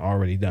hasn't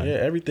already done. Yeah,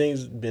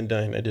 everything's been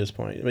done at this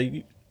point.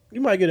 Like, you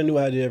might get a new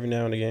idea every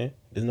now and again.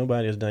 There's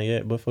nobody that's done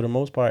yet. But for the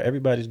most part,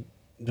 everybody's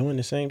doing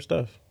the same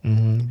stuff.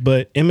 Mm-hmm.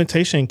 But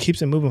imitation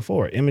keeps it moving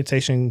forward.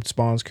 Imitation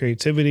spawns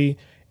creativity,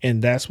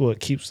 and that's what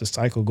keeps the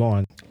cycle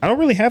going. I don't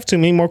really have too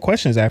many more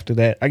questions after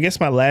that. I guess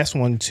my last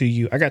one to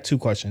you, I got two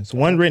questions.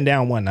 One written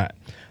down, one not.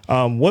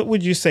 What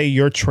would you say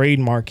your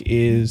trademark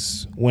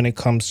is when it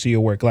comes to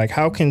your work? Like,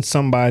 how can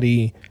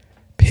somebody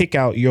pick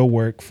out your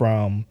work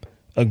from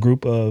a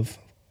group of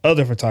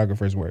other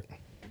photographers' work?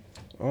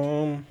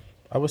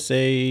 I would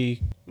say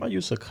my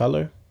use of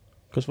color,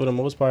 because for the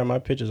most part, my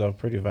pictures are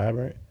pretty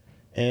vibrant.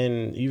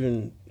 And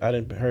even I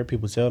didn't heard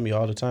people tell me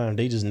all the time,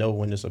 they just know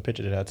when it's a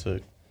picture that I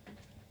took.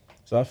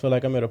 So I feel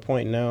like I'm at a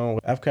point now,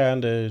 I've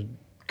kind of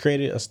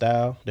created a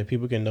style that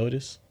people can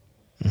notice.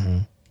 Mm-hmm.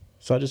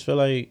 So I just feel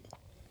like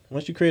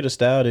once you create a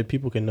style that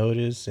people can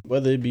notice,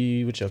 whether it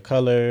be with your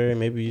color,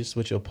 maybe it's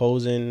with your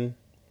posing,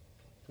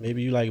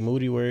 maybe you like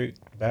moody work,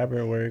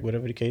 vibrant work,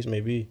 whatever the case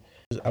may be,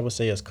 I would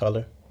say it's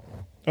color.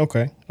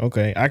 Okay.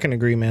 I can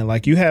agree, man.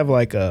 Like you have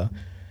like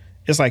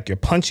it's like you're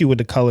punchy with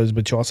the colors,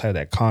 but you also have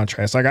that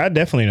contrast. Like I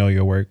definitely know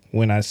your work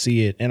when I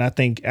see it. And I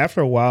think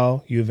after a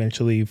while, you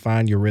eventually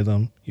find your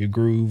rhythm, your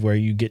groove, where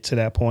you get to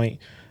that point.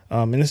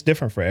 And it's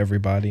different for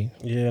everybody.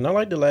 Yeah, and I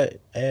like to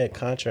add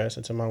contrast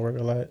into my work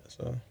a lot.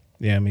 So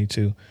yeah, me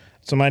too.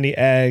 Somebody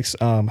asks,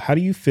 how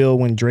do you feel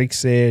when Drake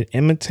said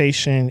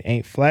imitation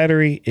ain't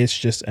flattery, it's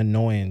just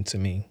annoying to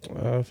me?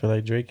 I feel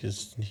like Drake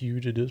is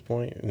huge at this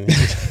point.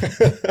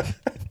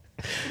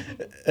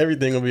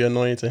 Everything will be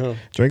annoying to him.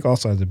 Drake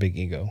also has a big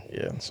ego.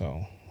 Yeah.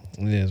 So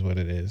it is what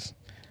it is.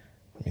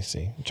 Let me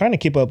see. I'm trying to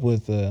keep up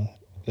with the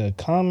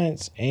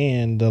comments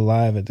and the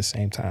live at the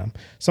same time.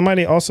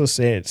 Somebody also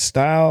said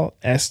style,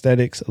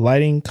 aesthetics,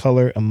 lighting,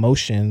 color,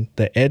 emotion,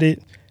 the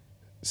edit,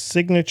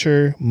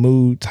 signature,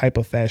 mood, type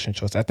of fashion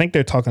choice. I think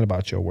they're talking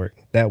about your work.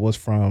 That was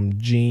from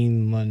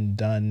Jean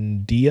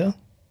Londondia.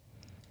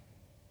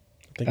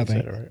 I think you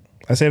said it right.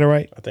 I said it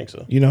right? I think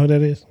so. You know who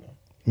that is?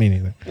 Me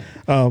neither.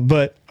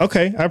 But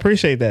okay, I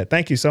appreciate that.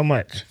 Thank you so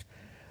much.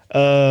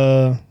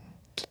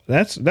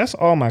 That's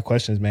all my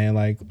questions, man.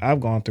 Like I've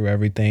gone through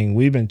everything.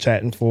 We've been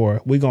chatting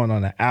we're going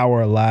on an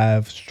hour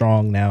live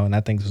strong now, and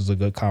I think this is a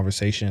good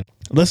conversation.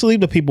 Let's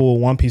leave the people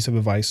with one piece of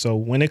advice. So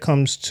when it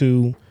comes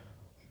to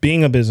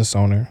being a business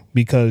owner,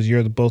 because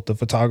you're both the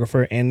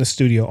photographer and the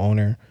studio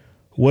owner,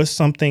 what's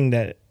something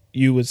that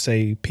you would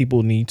say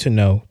people need to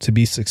know to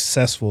be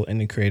successful in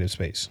the creative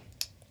space?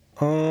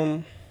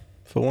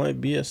 For one,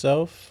 be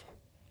yourself.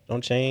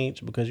 Don't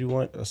change because you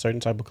want a certain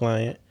type of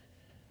client.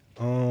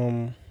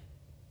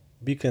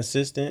 Be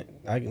consistent.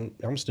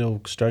 I'm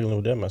still struggling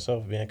with that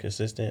myself, being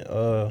consistent.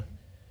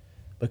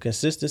 But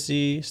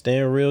consistency,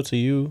 staying real to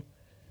you,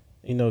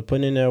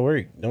 putting in that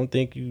work. Don't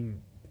think you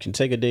can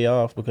take a day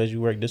off because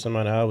you work this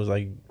amount of hours.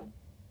 Like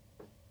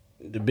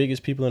the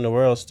biggest people in the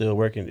world still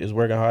working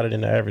harder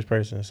than the average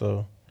person.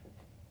 So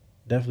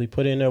definitely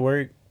put in that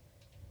work,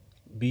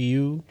 be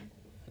you,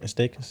 and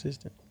stay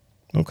consistent.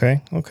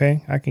 Okay.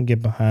 I can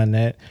get behind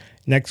that.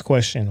 Next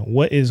question.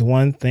 What is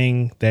one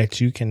thing that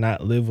you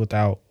cannot live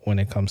without when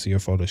it comes to your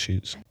photo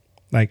shoots?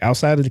 Like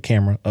outside of the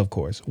camera, of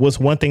course.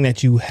 What's one thing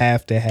that you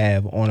have to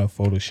have on a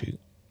photo shoot?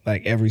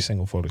 Like every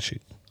single photo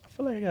shoot. I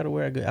feel like I got to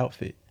wear a good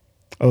outfit.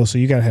 Oh, so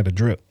you got to have a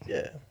drip.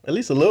 Yeah. At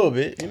least a little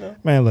bit,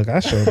 Man, look, I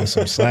showed up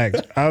some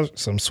slacks.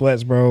 Some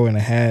sweats, bro, and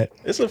a hat.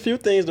 It's a few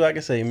things that I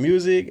can say.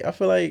 Music, I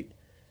feel like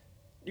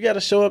you got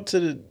to show up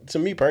to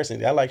me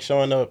personally. I like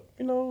showing up,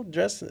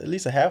 dressed at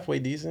least a halfway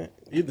decent.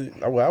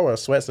 I wear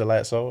sweats a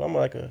lot, so I'm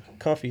like a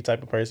comfy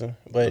type of person.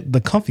 But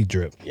The comfy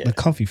drip, Yeah. the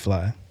comfy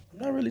fly. I'm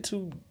not really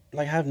too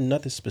like have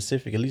nothing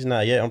specific. At least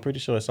not yet. I'm pretty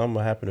sure something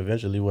will happen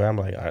eventually where I'm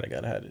like, all right, I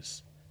gotta have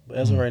this. But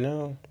as of right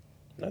now,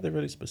 nothing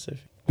really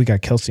specific. We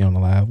got Kelsey on the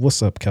live.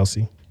 What's up,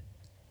 Kelsey?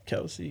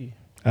 Kelsey.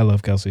 I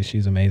love Kelsey.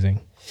 She's amazing.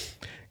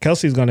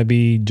 Kelsey's going to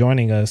be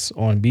joining us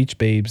on Beach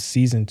Babes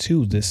season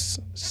 2 this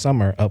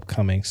summer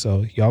upcoming.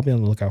 So y'all be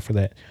on the lookout for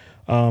that.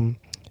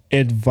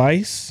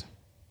 Advice: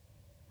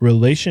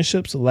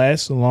 relationships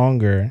last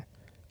longer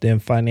than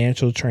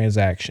financial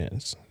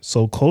transactions.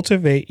 So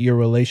cultivate your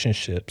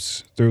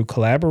relationships through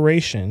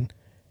collaboration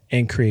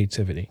and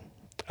creativity.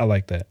 I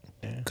like that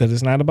because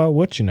it's not about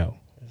what you know.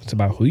 It's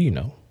about who you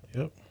know.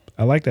 Yep.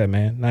 I like that,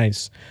 man.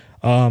 Nice.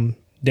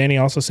 Danny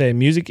also said,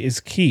 music is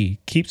key.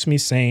 Keeps me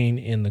sane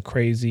in the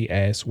crazy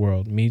ass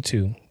world. Me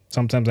too.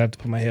 Sometimes I have to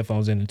put my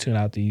headphones in to tune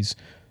out these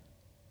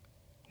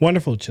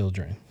wonderful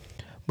children.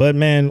 But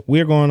man,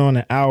 we're going on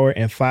 1 hour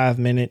and 5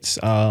 minutes.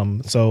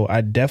 So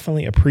I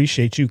definitely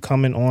appreciate you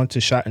coming on to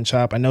Shot and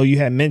Chop. I know you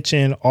had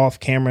mentioned off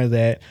camera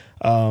that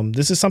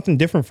this is something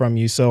different from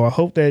you. So I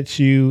hope that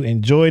you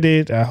enjoyed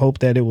it. I hope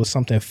that it was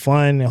something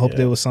fun. I hope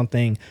that it was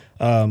something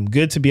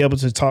good to be able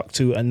to talk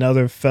to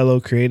another fellow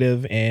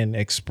creative and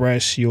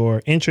express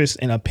your interests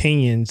and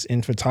opinions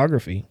in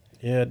photography.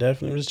 Yeah,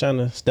 definitely. I'm just trying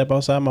to step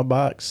outside my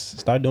box,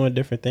 start doing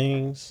different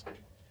things.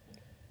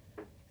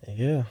 And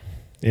yeah,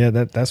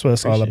 that's what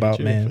it's all about,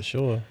 man. For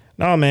sure.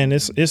 No, man,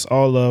 it's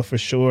all love for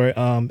sure.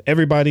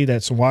 Everybody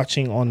that's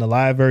watching on the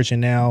live version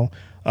now,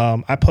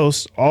 I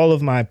post all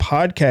of my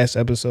podcast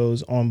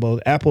episodes on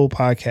both Apple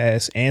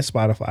Podcasts and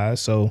Spotify.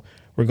 So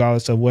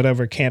regardless of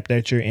whatever camp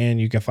that you're in,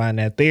 you can find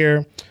that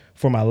there.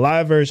 For my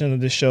live version of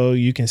the show,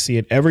 you can see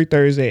it every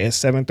Thursday at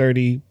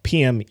 7:30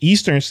 p.m.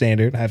 Eastern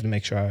Standard. I have to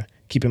make sure I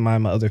keep in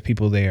mind my other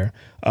people there.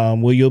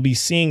 Well, you'll be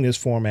seeing this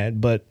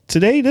format. But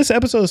today, this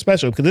episode is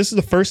special because this is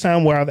the first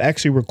time where I've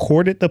actually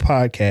recorded the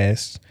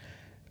podcast,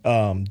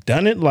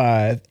 done it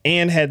live,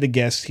 and had the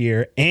guests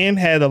here, and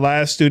had the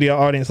live studio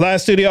audience.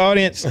 Live studio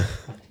audience.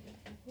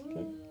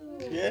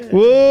 Yeah.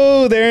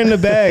 Woo, they're in the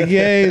bag.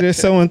 Yay, they're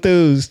so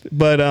enthused.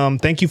 But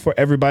thank you for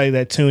everybody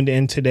that tuned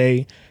in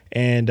today.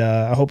 And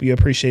I hope you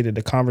appreciated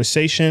the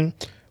conversation.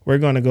 We're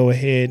going to go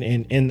ahead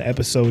and end the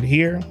episode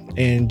here.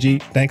 And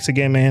Jeet, thanks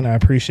again, man. I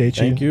appreciate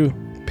you. Thank you.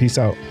 Peace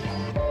out.